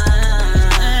your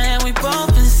mind. We both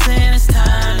been saying it's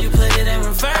time. You put it in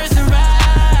reverse and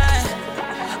right.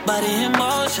 Body in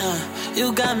motion.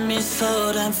 You got me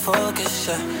so damn focused,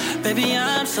 yeah. Baby,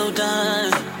 I'm so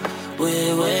done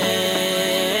with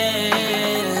waiting.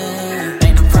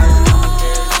 Ain't no problem, I'ma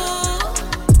give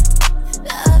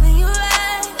Loving you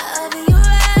right, loving you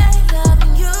right,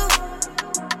 loving you.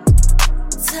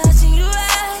 Touching you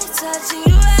right, touching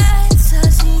you right,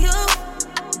 touching you.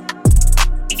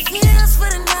 Feels for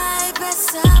the night, best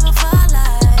time of our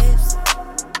lives.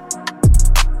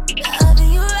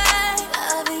 Loving you right,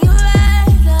 loving you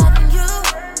right, loving you.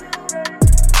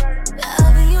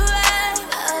 Loving you right,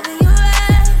 loving you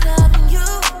right, loving you.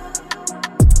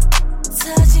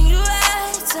 Touching you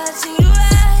right, touching you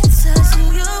right,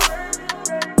 touching you.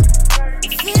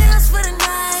 Feels for the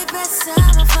night, best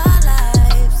time of our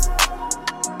lives.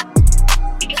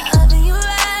 Loving you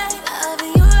right,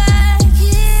 loving you right.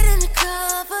 Get in the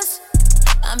covers.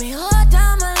 I mean, hold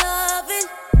down my loving.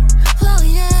 Oh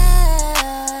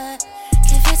yeah.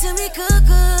 Give it to me good,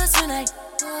 good tonight.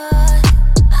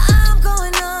 I'm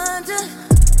going under.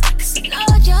 'Cause I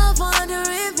know you're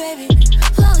wondering, baby.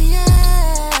 Oh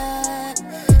yeah.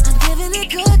 I'm giving it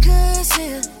good, good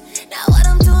shit. Now what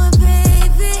I'm doing,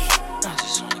 baby.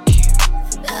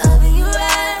 Loving you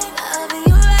right, loving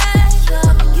you right,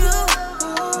 loving you.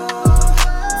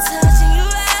 Touching you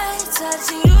right,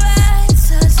 touching you right,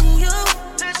 touching you.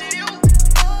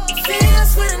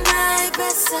 Feels for the night,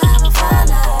 best time of our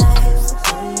lives.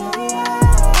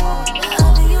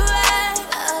 Loving you right,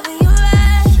 loving you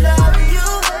right, loving you.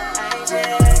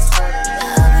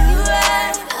 Loving you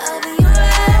right, loving you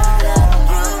right, loving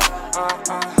you.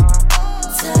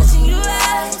 Touching you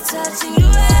right, touching you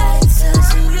right,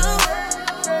 touching you.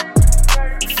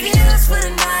 Feels for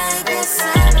the night, best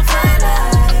time of our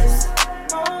lives.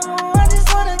 I just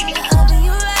wanna get loving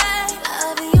you right,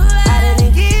 loving you right. I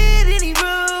didn't get any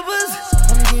rubbers.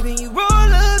 I'm giving you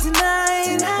roller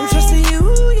tonight. I'm trusting you,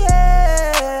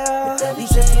 yeah. You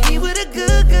trusting me with a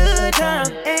good, good time.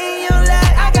 Ain't your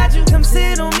lie, I got you. Come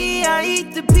sit on me. I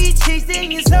eat the peach cheese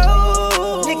in your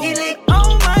soul. Lick it, lick,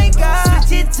 oh my God.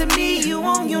 Switch it to me. You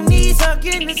on your knees,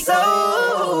 hugging the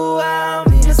soul. I'm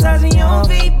massaging your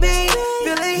feet, babe.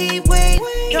 Feel the heat wave.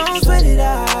 Don't sweat it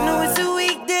out. Know it's a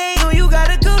weekday. Know you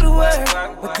gotta go to work.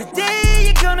 But today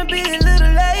you're gonna be a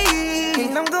little late.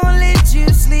 And I'm gonna let you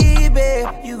sleep, babe.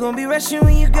 You gonna be rushing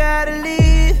when you gotta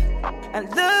leave. I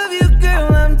love you,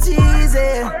 girl, I'm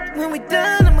teasing. When we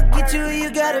done, I'ma get you where you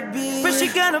gotta be. But she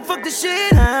gonna fuck the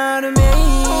shit out of me. I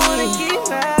wanna keep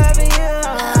having you.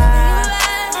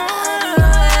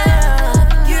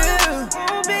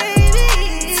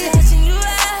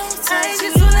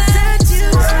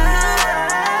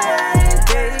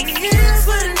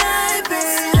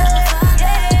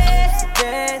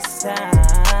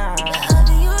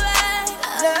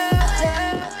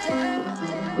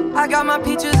 got my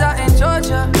peaches out in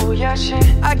Georgia. Oh yeah, shit.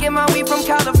 I get my weed from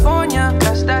California.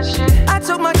 That's that shit. I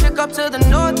took my chick up to the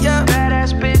north, yeah.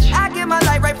 Badass bitch. I get my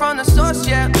light right from the source,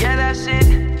 yeah. Yeah, that's it.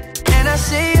 And I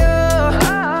see you,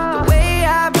 the way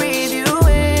I breathe you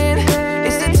in.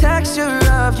 It's the texture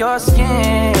of your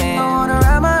skin. I wanna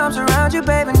wrap my arms around you,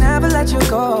 baby, never let you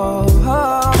go.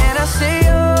 And I see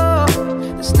you,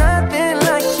 there's nothing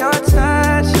like your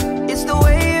touch. It's the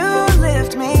way you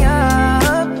lift me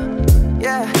up,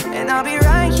 yeah. And I'll be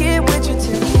right here with you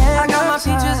till the end. I got my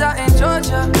peaches out in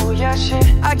Georgia. Oh yeah, shit.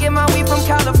 I get my weed from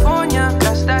California.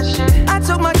 That's that shit. I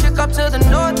took my chick up to the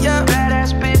north, yeah.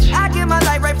 Badass bitch. I get my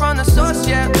light right from the source,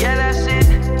 yeah. Yeah, that's it.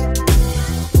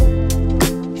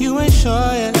 You ain't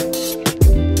sure yet,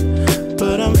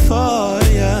 but I'm for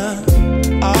ya.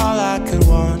 All I could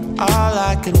want, all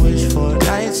I could wish for.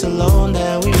 Nights alone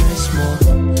that we miss more,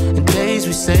 and days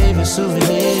we save as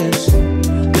souvenirs.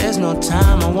 There's no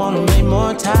time, I wanna make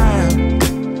more time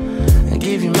and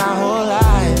give you my whole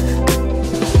life.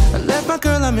 I left my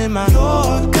girl, I'm in my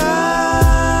Yorker.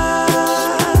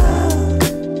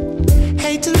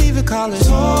 Hate to leave it, call it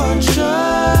torture.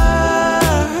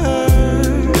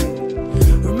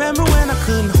 Remember when I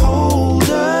couldn't hold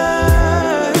her?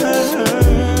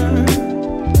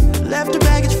 Left her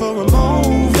baggage for a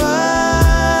mover.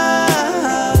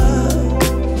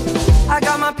 I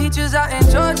got my peaches out in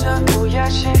Georgia. Oh yeah,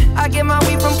 shit. I get my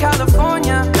weed from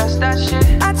California. That's that shit.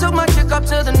 I took my chick up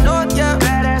to the north, yeah.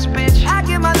 Badass bitch. I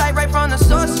get my light right from the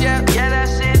source, yeah. Yeah,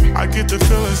 that's it. I get the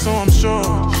feeling, so I'm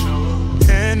sure.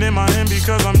 Hand in my hand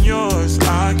because I'm yours.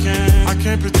 I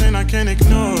can't pretend, I can't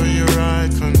ignore you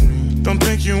right from me. Don't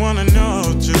think you wanna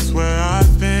know just where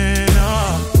I've been.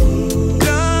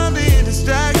 Done being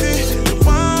distracted. The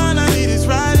one I need is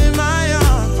right in my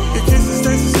arms. Your kisses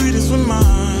taste the sweetest with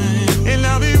mine, and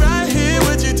I'll be right here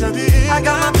with you till the end. I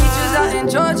got my peaches out in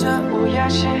Georgia. Oh yeah,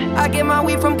 shit. I get my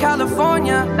weed from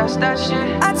California. That's that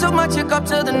shit. I took my chick up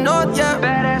to the north, yeah.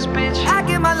 Badass bitch. I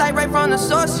get my light right from the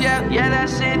source, yeah. Yeah,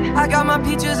 that's it. I got my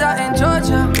peaches out in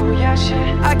Georgia. Oh yeah,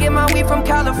 shit. I get my weed from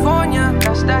California.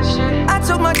 That's that shit. I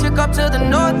took my chick up to the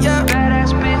north, yeah.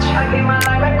 Badass bitch. I get my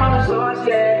light right from the source,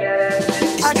 yeah. Yeah, that's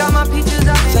it. I got my peaches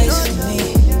out in Face Georgia. for me,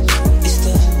 it's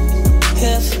the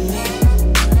hair for me,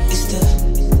 it's the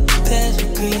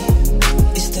pedigree,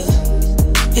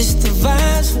 it's the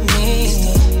vibes for me, it's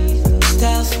the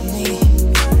style for me,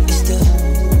 it's the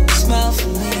smile for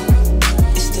me,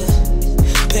 it's the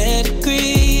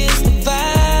pedigree, it's the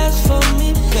vibes for me,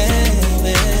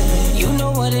 baby. You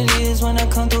know what it is when I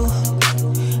come through.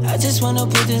 I just wanna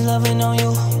put this loving on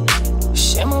you.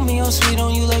 Shame on me, I'm sweet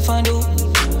on you like fondue.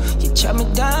 You chop me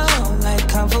down like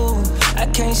Kung Fu. I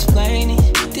can't explain it.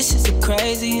 This is the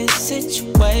craziest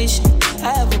situation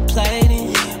I ever played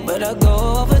in. But I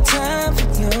go over time for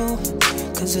you,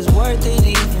 cause it's worth it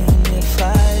even if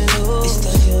I lose. It's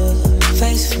the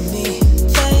face for me,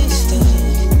 it's the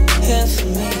hair for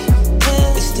me,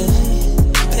 it's the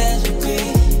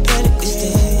pedigree,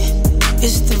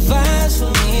 it's the vibes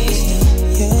for me,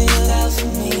 yeah, style for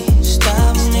me,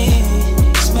 style for me,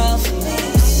 smile for me,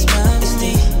 smile for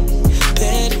me,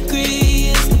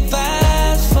 pedigree is the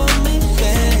vibes for me,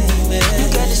 baby. You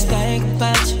got this thing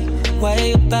about you,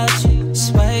 way about you,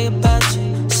 sway about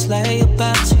you, slay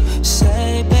about you.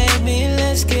 Say, baby,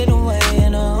 let's get away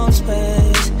in our own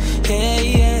space. Yeah,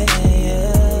 yeah,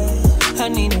 yeah. I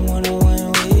need a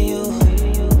one-on-one with you.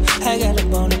 I got a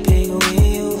bone to pick with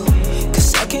you,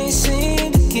 cause I can't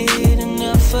seem to get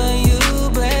enough of you,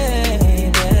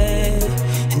 baby.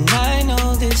 And I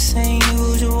know this ain't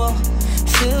usual.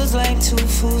 Feels like two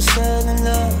fools fell in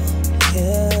love,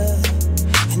 yeah.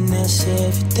 And that's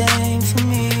everything for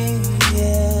me,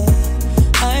 yeah.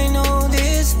 I know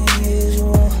this ain't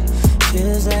usual.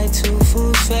 Feels like two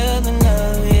fools fell in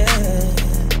love,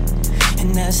 yeah.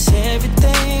 And that's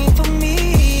everything for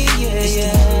me, yeah,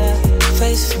 yeah.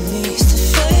 Face for me, it's the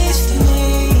face for me,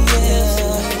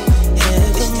 yeah.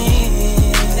 Head for me,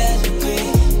 pedigree,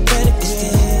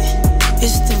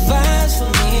 it's the vibes for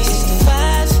me, it's the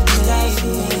vibes for me,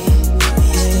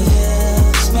 yeah,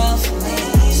 yeah. Smile for me,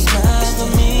 smile for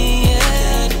me,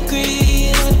 yeah.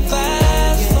 Pedigree, it's the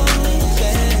vibes for me,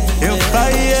 baby. If I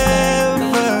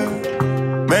ever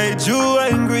made you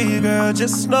angry, girl,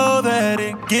 just know that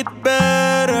it get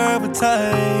better with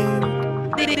time.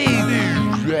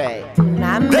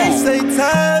 They say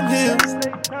time heals.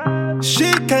 She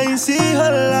can't see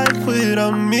her life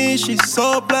without me, she's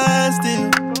so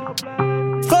blasted.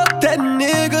 Fuck that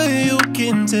nigga, you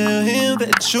can tell him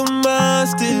that you're mine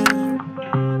still.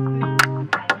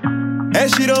 And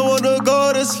she don't wanna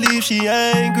go to sleep, she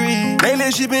angry.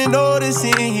 Lately she been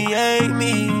noticing he ain't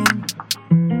me.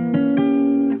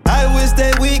 I wish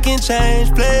that we can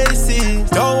change places.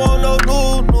 Don't want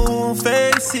no new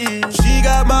faces. She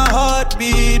got my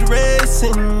heartbeat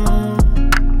racing.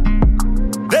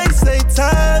 They say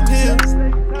time heals.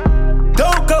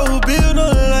 Don't go build no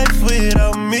life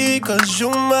without me, cause you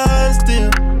mine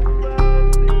still.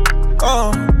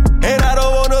 And I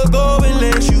don't wanna go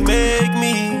unless you make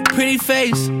me. Pretty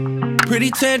face, pretty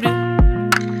tender,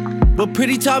 but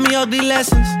pretty taught me ugly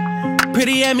lessons.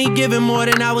 Pretty had me giving more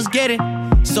than I was getting.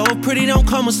 So if pretty don't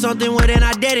come with something, well then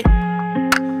I did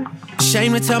it.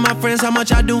 Shame to tell my friends how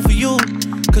much I do for you,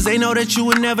 cause they know that you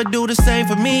would never do the same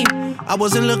for me. I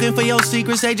wasn't looking for your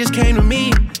secrets, they just came to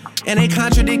me. And they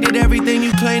contradicted everything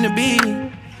you claim to be.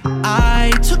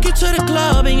 I took you to the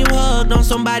club and you hugged on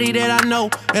somebody that I know.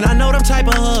 And I know them type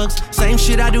of hugs, same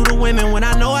shit I do to women when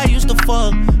I know I used to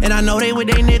fuck. And I know they with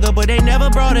they nigga, but they never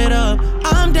brought it up.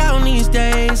 I'm down these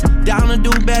days, down to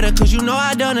do better, cause you know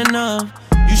I done enough.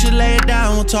 You should lay it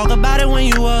down, we'll talk about it when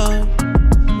you up.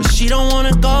 But she don't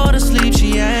wanna go to sleep,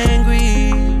 she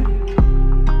angry.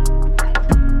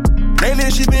 Lately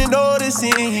she been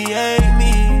noticing he ain't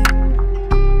me.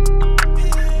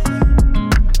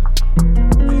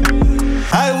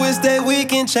 I wish that we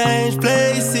can change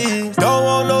places. Don't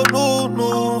want no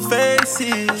new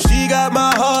faces. She got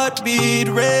my heartbeat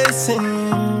racing.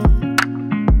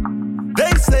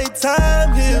 They say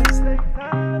time heals.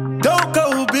 Don't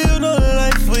go build no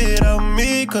life without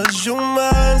me, cause you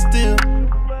mine still.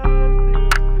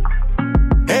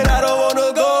 And I don't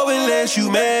wanna go unless you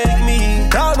make me.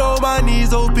 Down on my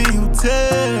knees, hoping you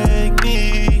take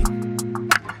me.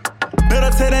 Better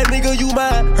tell that nigga you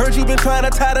mine. Heard you been trying to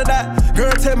tie the knot.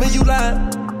 Girl, tell me you lying.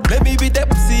 Let me beat that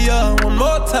pussy up one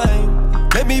more time.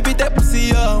 Let me beat that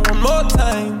pussy up one more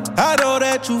time. I know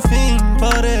that you fiend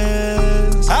for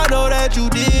this. I know that you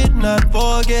did not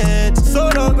forget. So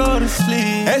don't go to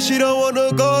sleep. And she don't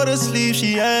wanna go to sleep,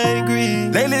 she angry.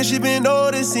 Lately she been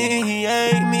noticing he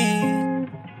ain't me.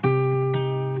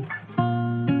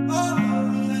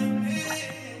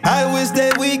 I wish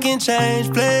that we can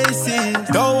change places.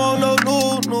 Don't want no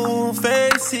new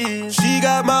faces. She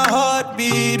got my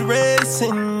heartbeat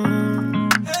racing.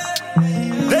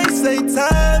 They say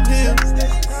time heals.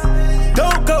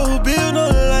 Don't go build no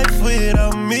life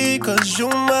without me, cause you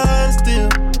mine still.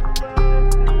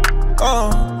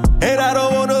 And I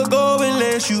don't wanna go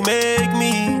unless you make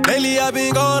me. Lately I've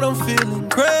been gone, I'm feeling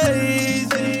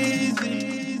crazy.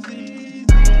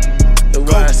 The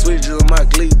ride switches on my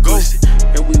glee pussy.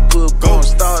 And we put Bone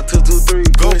Star 2, 2, 3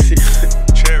 pussy.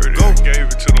 Charity,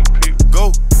 gave it to them people.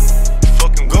 Go.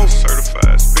 Fucking go.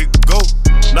 Certified speaker. Go.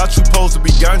 Not you supposed to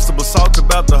be gangster, but talk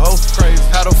about the hoe. Crazy.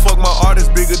 How the fuck my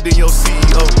artist bigger than your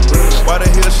CEO? Why the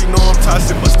hell she know I'm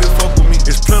toxic, but still fuck with me?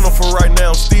 It's plentiful right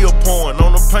now, I'm still pouring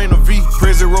on the paint of V.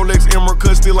 Present Rolex Emerald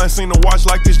cut, still ain't seen a watch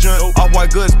like this junk. All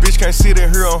white guts, bitch can't sit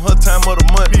in here on her time of the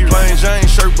month. Plain Jane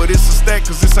shirt, but it's a stack,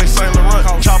 cause this ain't Saint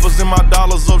Laurent. Choppers in my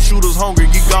dollars up, shooters hungry,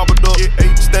 get gobbled up.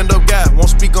 Stand up guy,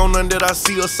 won't speak on none that I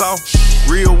see or saw.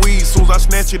 Real weed, soon as I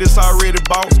snatch it, it's already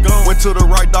bought. Went to the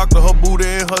right doctor, her booty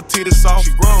and her titties soft.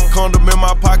 Condom in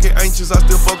my pocket, anxious, I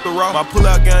still fuck the raw. My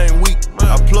pull-out game weak,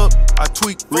 I pluck, I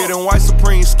tweak. Red and white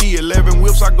Supreme ski, 11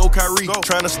 whips, I go Kyrie.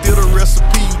 Tryna steal the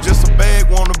recipe, you just a bag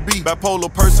wanna be.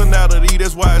 Bipolar personality,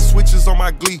 that's why it switches on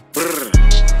my glee.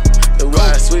 The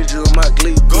ride switches on my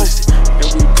glee pussy.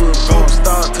 And we put Bone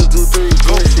Star 2, 2, 3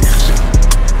 pussy.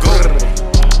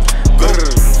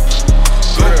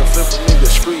 Flip a nigga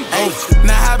street.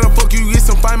 Now how the fuck you get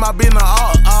some fame? I been a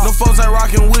art. No folks ain't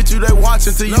rockin' with you, they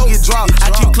watchin' till you get dropped. I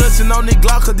keep clutching on this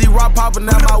Glock, cause these rock poppin'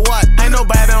 out my watch. Ain't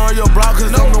nobody on your block,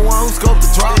 cause I'm the one who scoped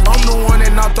the drop. I'm the one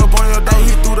that knocked up on your door,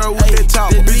 hit through there with that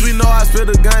chop. Bitch, we know I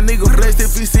spit a gun, nigga blessed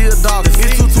if he see a dog.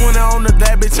 It's 220 on the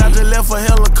day, bitch, I just left a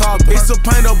helicopter. It's a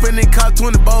paint up in the cop,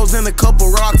 20 bows and a couple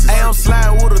rocks. Hey, I'm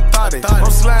sliding with a thotty, I'm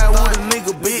sliding with a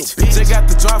nigga, bitch. Just got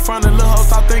the drop from the little hoe,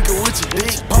 stop thinking with your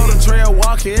dick. Pull the trail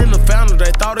walking in the fountain,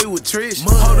 they thought it was Trish.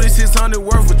 Hold this 600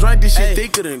 worth of drink, this shit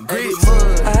thicker than grits.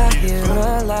 I hear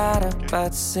a lot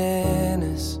about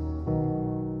sinners.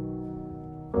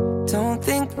 Don't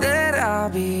think that I'll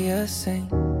be a saint,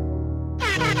 but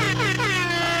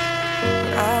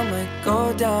I might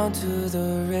go down to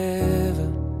the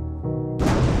river.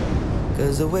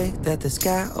 Cause the way that the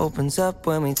sky opens up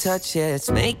when we touch it, it's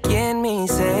making me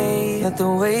say that the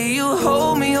way you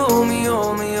hold me, hold me,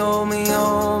 hold me, hold me,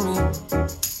 hold me,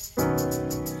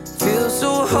 feels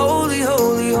so holy,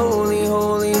 holy, holy,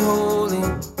 holy, holy.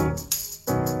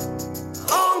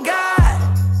 Oh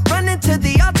God, running to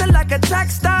the altar like a track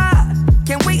star.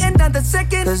 Can't wait another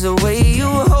second. Cause the way you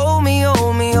hold me,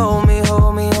 hold me, hold me,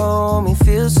 hold me, hold me,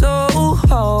 feels so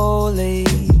holy.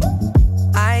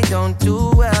 I don't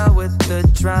do well with the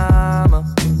drama.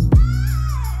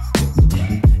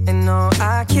 no,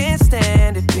 I can't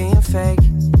stand it being fake.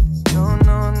 No,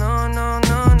 no, no, no,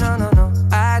 no, no, no, no.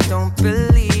 I don't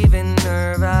believe in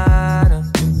Nirvana,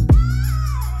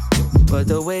 but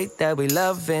the way that we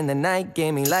love in the night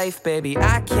gave me life, baby,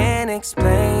 I can't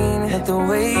explain. And the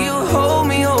way you hold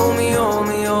me, hold me, hold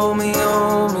me, hold me,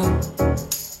 hold me,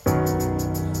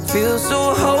 feel so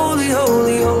holy,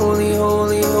 holy, holy,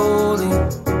 holy, holy.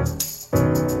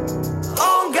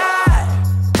 Oh God,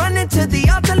 running to the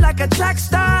altar like a track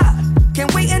star.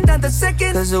 Can't wait another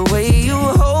second. Cause the way you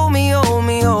hold me, hold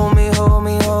me, hold me, hold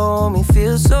me, hold me,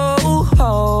 feel so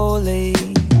holy.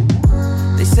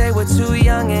 They say we're too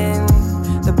young and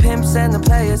the pimps and the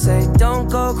players say don't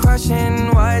go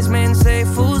crushing. Wise men say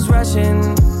fools rushing,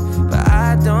 but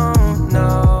I don't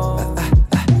know.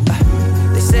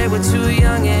 They say we're too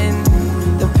young and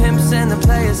the pimps and the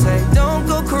players say don't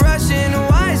go crushing.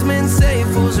 Wise men say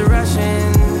fools are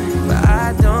rushing, but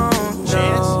I don't know.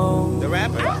 Chance, the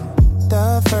rapper.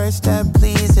 The first step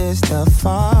pleases the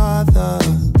Father.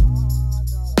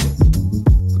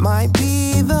 Might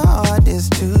be the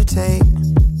hardest to take,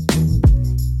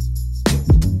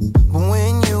 but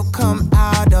when you come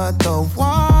out of the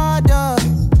water,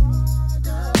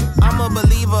 I'm a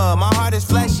believer, my heart is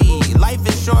fleshy. Life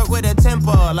is short with a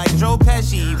temper, like Joe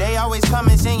Pesci. They always come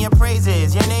and sing your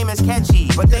praises, your name is catchy,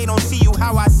 but they don't see you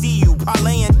how I see you.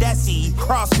 Parlay and Desi,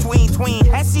 cross tween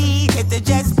Hesse. Hit the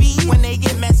jet speed, when they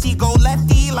get messy, go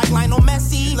lefty, like Lionel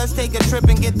Messi. Let's take a trip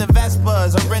and get the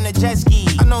Vespas, or rent a jet ski.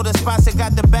 I know the spots that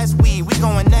got the best weed, we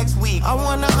going next week. I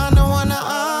wanna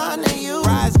honor you.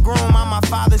 Rise groom, I'm my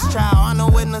father's child. I know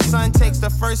when the son takes the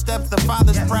first step, the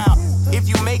father's proud. If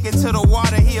you make it to the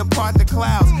water, he'll part the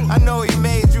clouds. I know he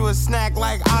made you a snack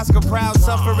like Oscar Proud.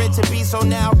 Suffer it to be, so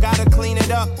now gotta clean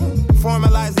it up.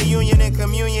 Formalize the union and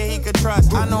communion he could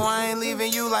trust. I know I ain't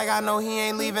leaving you like I know he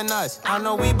ain't leaving us. I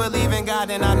know we believe in God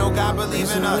and I know God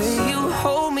believes in us. You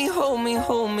hold me, hold me,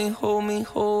 hold me, hold me,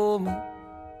 hold me,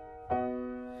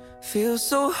 feel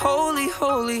so holy,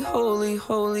 holy, holy,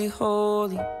 holy,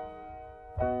 holy.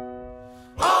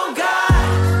 Oh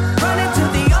God, running to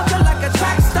the altar like a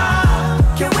track star.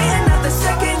 Can't wait another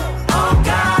second. Oh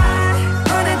God,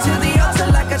 running to the altar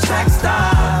like a track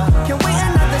star. Can't wait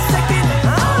another second.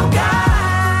 Oh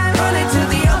God, running to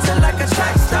the altar like a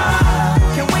track star.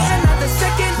 Can't wait another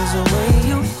second. Cause the way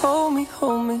you hold me,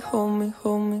 hold me, hold me,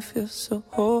 hold me, feel so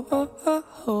holy.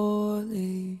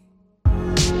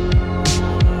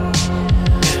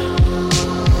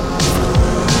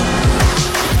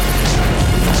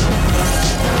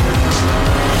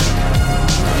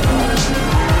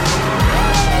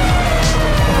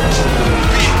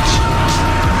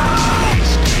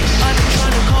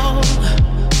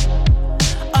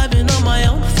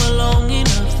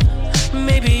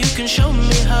 Show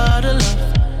me how to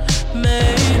love.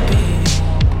 Maybe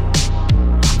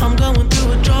I'm going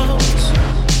through a drought.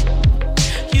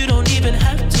 You don't even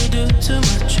have to do too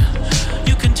much.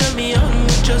 You can turn me on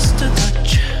with just a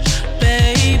touch,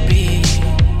 baby.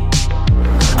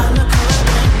 I look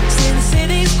around, see the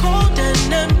city's cold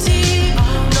and empty.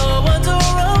 No one's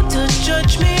around to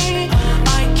judge me.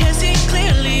 I can see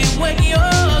clearly when you're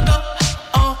gone.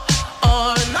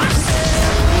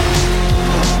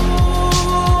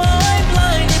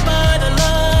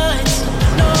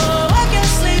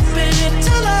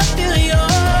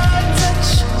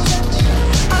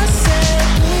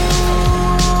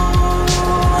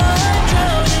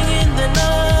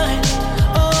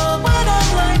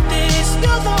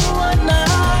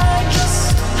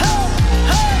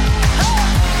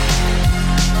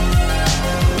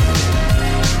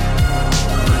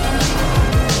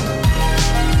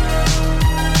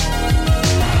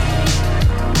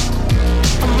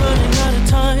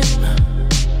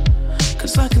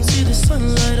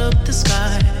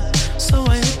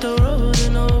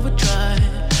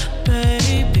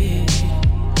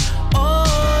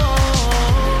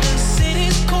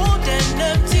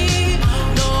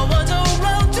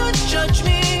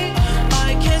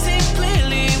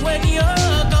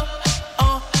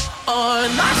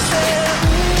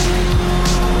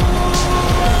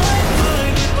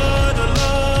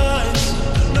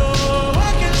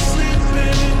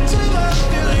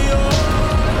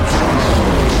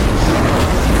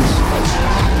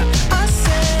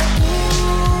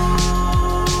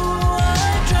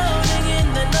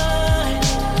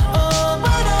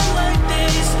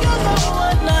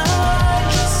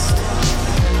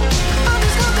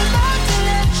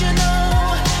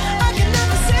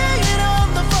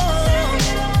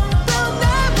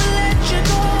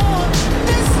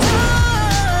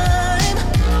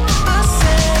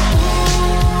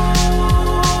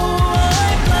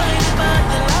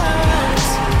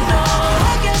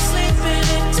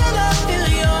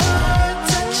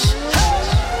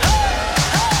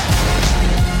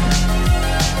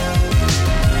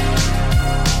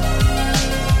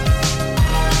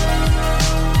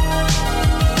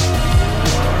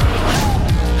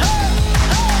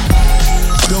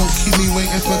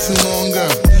 too long,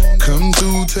 girl. Come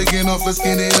through, taking off, let's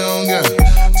get it on, girl.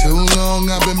 Too long,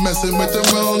 I've been messing with the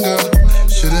wrong girl.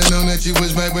 Should've known that you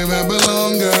was right where I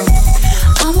belong, girl.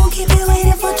 I won't keep you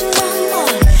waiting for too long,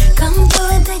 boy. Come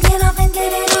through and take it off and get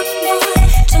it on, boy.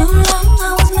 Too long,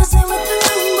 I was messing with the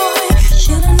wrong boy.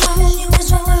 Should've known you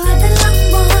was right where I belong,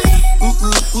 boy. Ooh,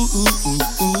 ooh, ooh, ooh,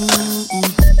 ooh, ooh,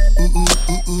 ooh, ooh,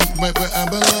 ooh, ooh, right where I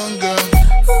belong, girl.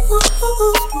 Ooh, ooh, ooh,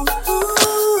 ooh, ooh, ooh.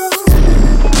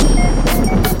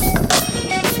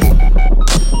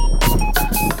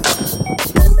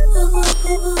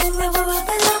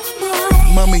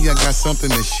 Mommy, I got something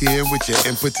to share with you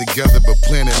and put together, but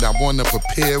plan it. I wanna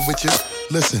prepare with you.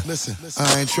 Listen,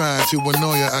 I ain't trying to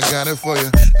annoy you. I got it for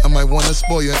you. I might wanna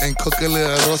spoil you and cook a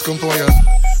little arroz con pollo.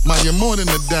 Ma, you're more than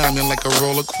a diamond, like a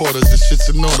roll of quarters. This shit's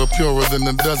a note purer than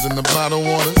a dozen of bottled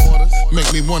waters.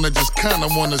 Make me wanna just kinda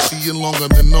wanna see you longer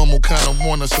than normal. Kinda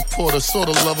wanna support her,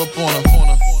 sorta love up on her.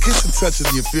 Kiss and touch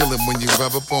as you feel it when you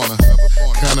rub up on her.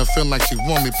 Kinda feel like she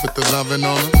want me, put the loving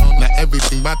on her. Now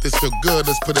everything about this feel good,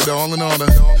 let's put it all in order.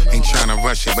 Ain't trying to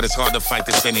rush it, but it's hard to fight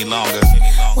this any longer.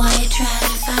 Why you trying to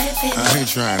fight it, baby? I ain't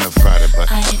trying to fight it, but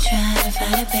Why you trying to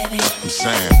fight it, baby? I'm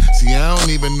saying, see, I don't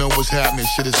even know what's happening.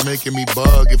 Shit is making me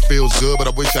bug. It feels good, but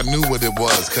I wish I knew what it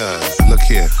was. Cause, look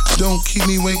here, don't keep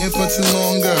me waiting for too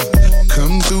long, girl.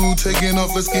 Come through, taking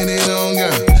off, let's get it on,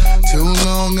 girl. Too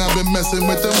long, I've been messing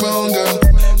with the wrong girl.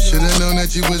 Should've known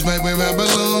that you was right where I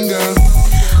belong, girl.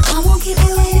 I won't keep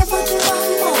you waiting for too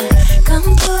long, boy. Come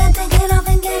through and take it off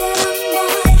and get it on,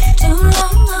 boy. Too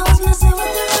long, I was messing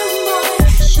with the wrong boy.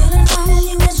 Should've known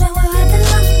you was right where I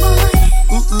belong, boy.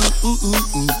 Ooh, ooh, ooh,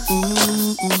 ooh, ooh,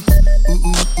 ooh, ooh, ooh,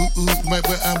 ooh, ooh, right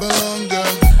where I belong,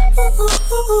 girl. Ooh, ooh,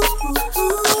 ooh, ooh,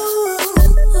 ooh,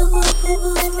 ooh,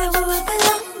 ooh, right where I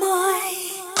belong, boy.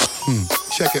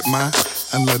 Check it, ma.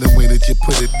 I love the way that you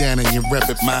put it down and you rep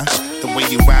it, ma. The way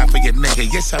you ride for your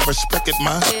nigga, yes, I respect it,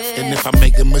 ma. And if I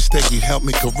make a mistake, you help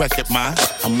me correct it, ma.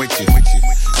 I'm with you.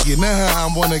 You know how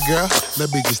I want it, girl.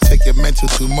 Let me just take your mental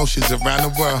through motions around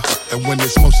the world. And when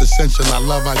it's most essential, I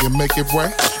love how you make it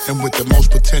work. And with the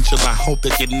most potential, I hope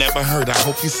that you never hurt. I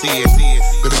hope you see it.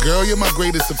 But girl, you're my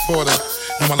greatest supporter.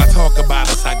 And when I talk about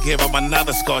us, I give them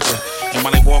another sculpture. And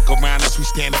when they walk around us, we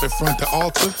stand up in front of the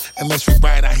altar. And let's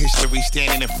rewrite our history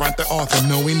standing in front of the author.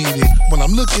 No, we need it. When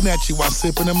I'm looking at you, I'm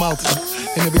sipping a mountain.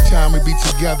 And every time we be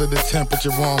together, the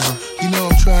temperature warmer. You know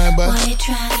I'm trying, but why you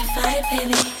trying to fight it,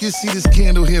 baby? You see this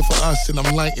candle here for us, and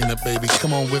I'm lighting it, baby.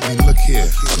 Come on with me, look here.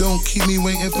 Don't keep me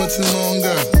waiting for too long,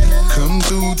 girl. Come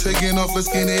through, taking off, let's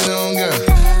get it on, girl.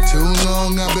 Too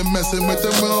long, I've been messing with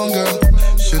the wrong girl.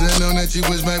 Should've known that you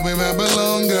was right where I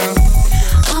belong, girl.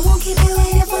 I won't keep you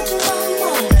waiting for too long,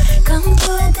 boy. Come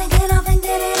through and take it off and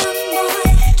get it on, boy.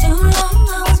 Too long,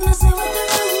 I was messing with the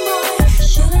wrong boy.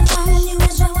 Should've known you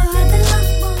was right where I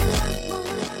belong, boy.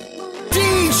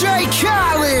 DJ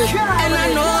Khaled. And I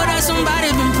know that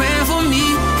somebody been praying for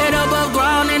me. Head above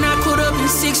ground and I could have been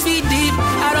 6 feet deep.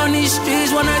 Out on these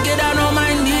streets, when I get out on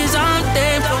my knees, I'm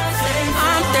thankful.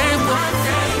 I'm thankful.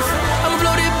 I'm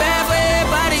bloated bad for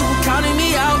everybody who counted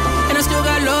me out. And I still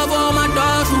got love for all my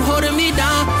dogs who holding me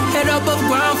down. Head above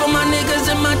ground for my niggas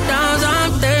and my downs.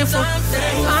 I'm thankful.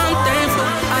 I'm thankful.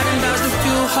 I done dodged a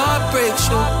few heartbreaks,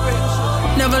 shit.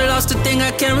 Never lost a thing,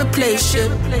 I can't replace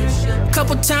it.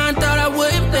 Couple times thought I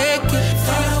wouldn't make it.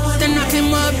 Then I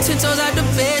came up 10 toes out the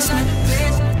basement.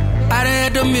 I done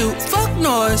had to mute, fuck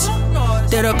noise.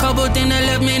 Did a couple things that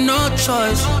left me no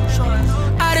choice.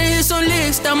 I done hit some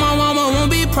licks that my mama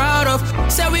won't be proud of.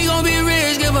 Said we gon' be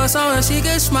rich, give us all that she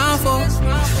can smile for.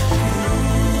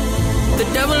 The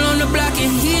devil on the block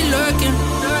and he lurking.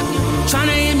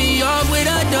 Tryna hit me off with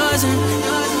a dozen.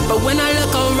 But when I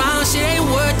look around, shit ain't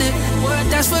worth it.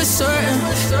 That's for certain,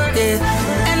 yeah.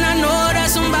 And I know that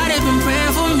somebody been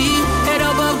praying for me. Head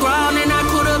above ground and I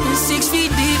could have been 6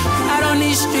 feet deep. Out on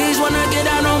these streets, when I get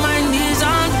out on my knees,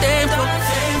 I'm thankful.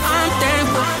 I'm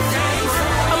thankful.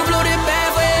 I'm bloated bad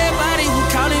for everybody who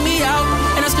counted me out.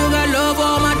 And I still got love for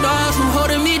all my dogs who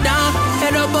holding me down.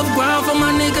 Head above ground for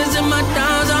my niggas and my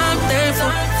downs. I'm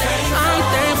thankful. I'm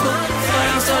thankful. But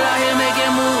I'm still out here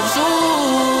making moves.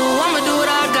 Ooh, I'ma do what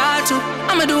I got to.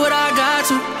 I'ma do what I got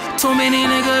to. Too many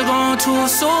niggas gone too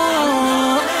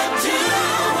soon.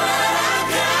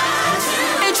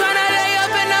 Ain't tryna lay up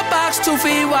in the box 2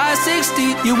 feet wide 60.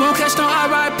 You won't catch no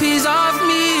RIPs off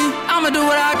me. I'ma do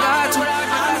what I got to.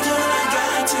 I'ma do what I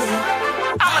got to.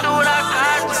 I'ma do what I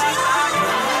got to.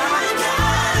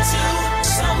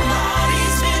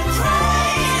 Somebody's been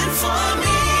praying for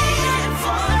me.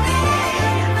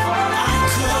 I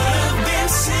could have been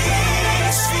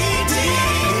 6 feet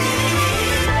deep.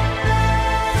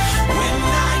 When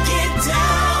I get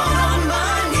down on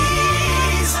my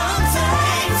knees,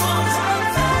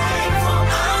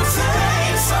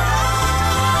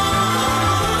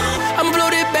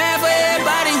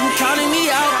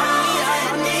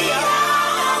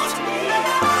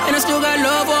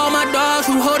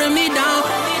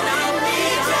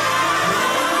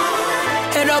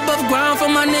 above ground for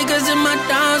my niggas in my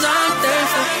downs. I'm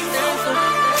thankful.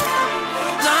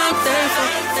 I'm thankful.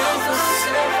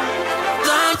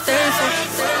 I'm thankful.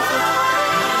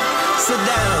 Sit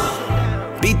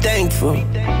down, be thankful.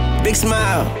 Big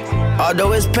smile,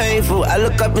 although it's painful. I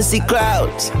look up and see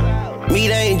clouds,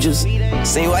 meet angels,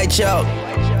 sing white chalk,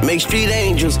 make street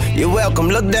angels. You're welcome,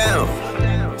 look down,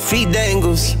 feet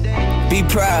dangles. Be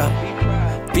proud,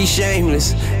 be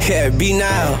shameless, yeah, be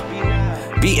now,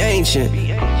 be ancient.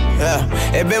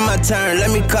 It been my turn,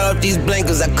 let me cut off these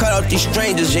blinkers. I cut off these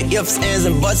strangers, your ifs, ands,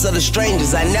 and buts of the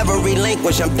strangers. I never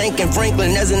relinquish, I'm thanking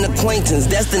Franklin as an acquaintance.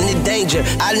 Destiny danger,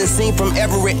 I done seen from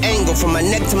every angle. From my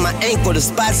neck to my ankle, the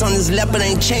spots on this leopard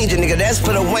ain't changing, nigga, that's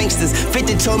for the wanksters.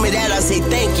 50 told me that, I say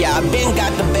thank ya, I been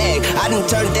got the bag. I done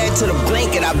turned that to the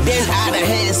blanket, I been out of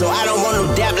hand. So I don't want no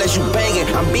dap unless you banging.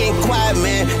 I'm being quiet,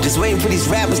 man, just waiting for these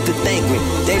rappers to thank me.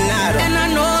 They not. And I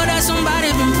know that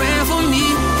somebody been praying for me.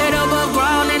 Head above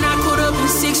ground and I could have been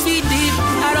 6 feet deep.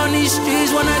 Out on these streets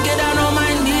when I get down on my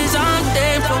knees. I'm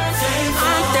thankful,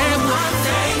 I'm thankful.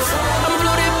 I'm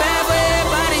bloated bad for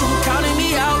everybody who counted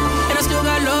me out. And I still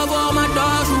got love for all my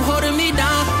dogs who holding me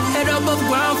down. Head above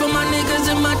ground for my niggas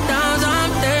in my downs.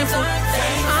 I'm thankful,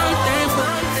 I'm thankful.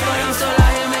 But I'm still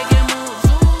out here making moves.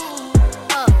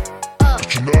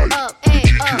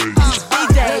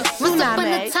 Once upon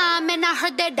a time and I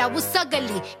heard that I was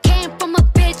ugly. Came from a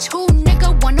bitch who nigga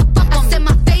wanna fuck on me. I said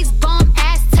my face bomb,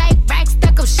 ass tight, rack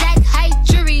stuck up, shack height,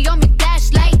 jury on me,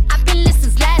 flashlight. I've been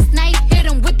listening last night, hit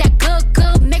him with that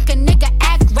good, make a nigga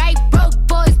act right. Broke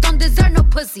boys don't deserve no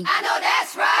pussy. I know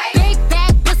that's right. Big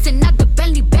bag bustin' out the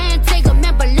Bentley band, take a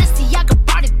man Balenciaga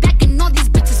brought it back and all these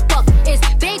bitches fuck. It's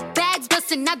big bags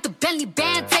bustin' out the Bentley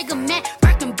band, take a man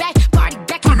working back, party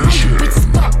back and all you bitches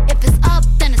fuck. If it's up,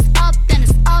 then it's up, then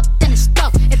it's up, then it's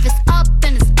stuff. If it's up,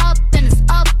 then it's up, then it's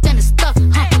up, then it's stuff.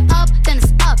 Up, then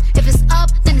it's up. If it's up,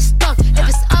 then it's stuck. If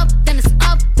it's up, then it's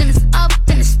up, then it's up,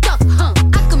 then it's stuck.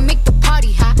 I can make the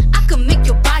party hot, I can make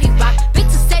your body rock.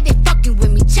 Bitches say they fucking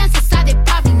with me, chances are they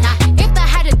probably not. If I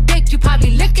had a dick, you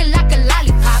probably lick it like a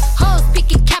lollipop. Hoes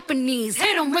speaking Japanese,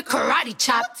 hit 'em with karate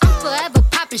chops. I'm forever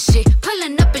popping shit,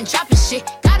 pulling up and dropping shit.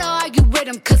 Gotta argue with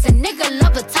 'em, cause a nigga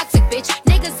love a toxic bitch.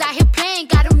 Niggas out here playing,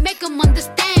 gotta make 'em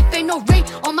understand. If ain't no ring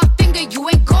on my finger, you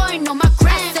ain't going on my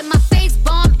gram. Set my face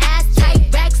bomb, ass tight,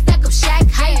 rack stack up, shack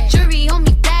height, jury on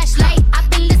me, flashlight. I've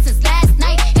been listening last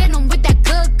night, hit 'em with that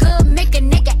good, make a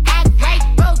nigga act right.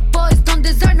 Broke boys don't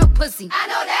deserve no pussy. I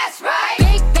know that's right.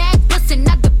 Big bag bustin'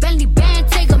 out the Bentley band,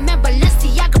 take a man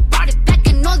Balenciaga brought it back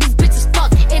and all these bitches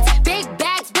fuck. It's big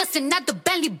bags bustin' out the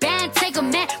Bentley band, take a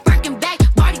man working back,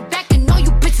 body back and all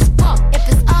you bitches fuck. If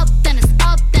it's up, then it's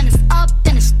up, then it's up,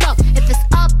 then it's stuff. If it's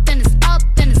up, then it's up,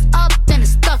 then it's up, then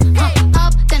it's stuff.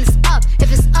 Up, then it's up.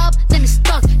 If it's up, then it's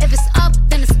stuck. If it's up,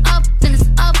 then it's up, then it's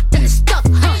up, then it's stuck.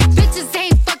 Bitches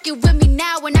ain't fucking with me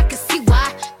now and I can see why.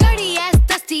 Dirty ass,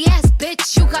 dusty ass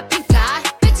bitch, you got pink eye.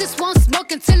 Bitches won't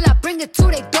smoke until I bring it to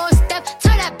their doorstep.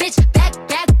 Tell that bitch back,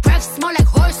 breath smell like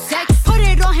horse sex. Put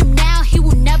it on him now, he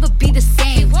will never be the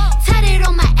same. Tat it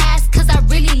on my ass cause I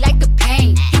really like the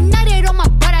pain. He nutted on my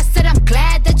butt, I said I'm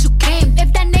glad that you came.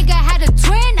 If that nigga had a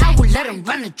twin, I would let him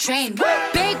run a train.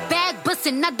 Big bag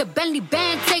bustin' out the Bentley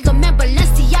band, take a man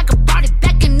Balenciaga brought it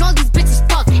back and all these bitches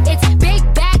fuck. It's big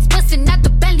bags bustin' out the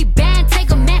Bentley band,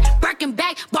 take a man Birkin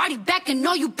back, body back and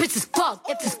all you bitches fuck.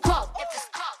 If it's fuck, if it's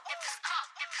fuck, if it's fuck,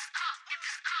 if it's fuck, if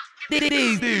it's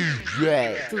fuck. DJ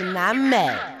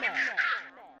Tsunami.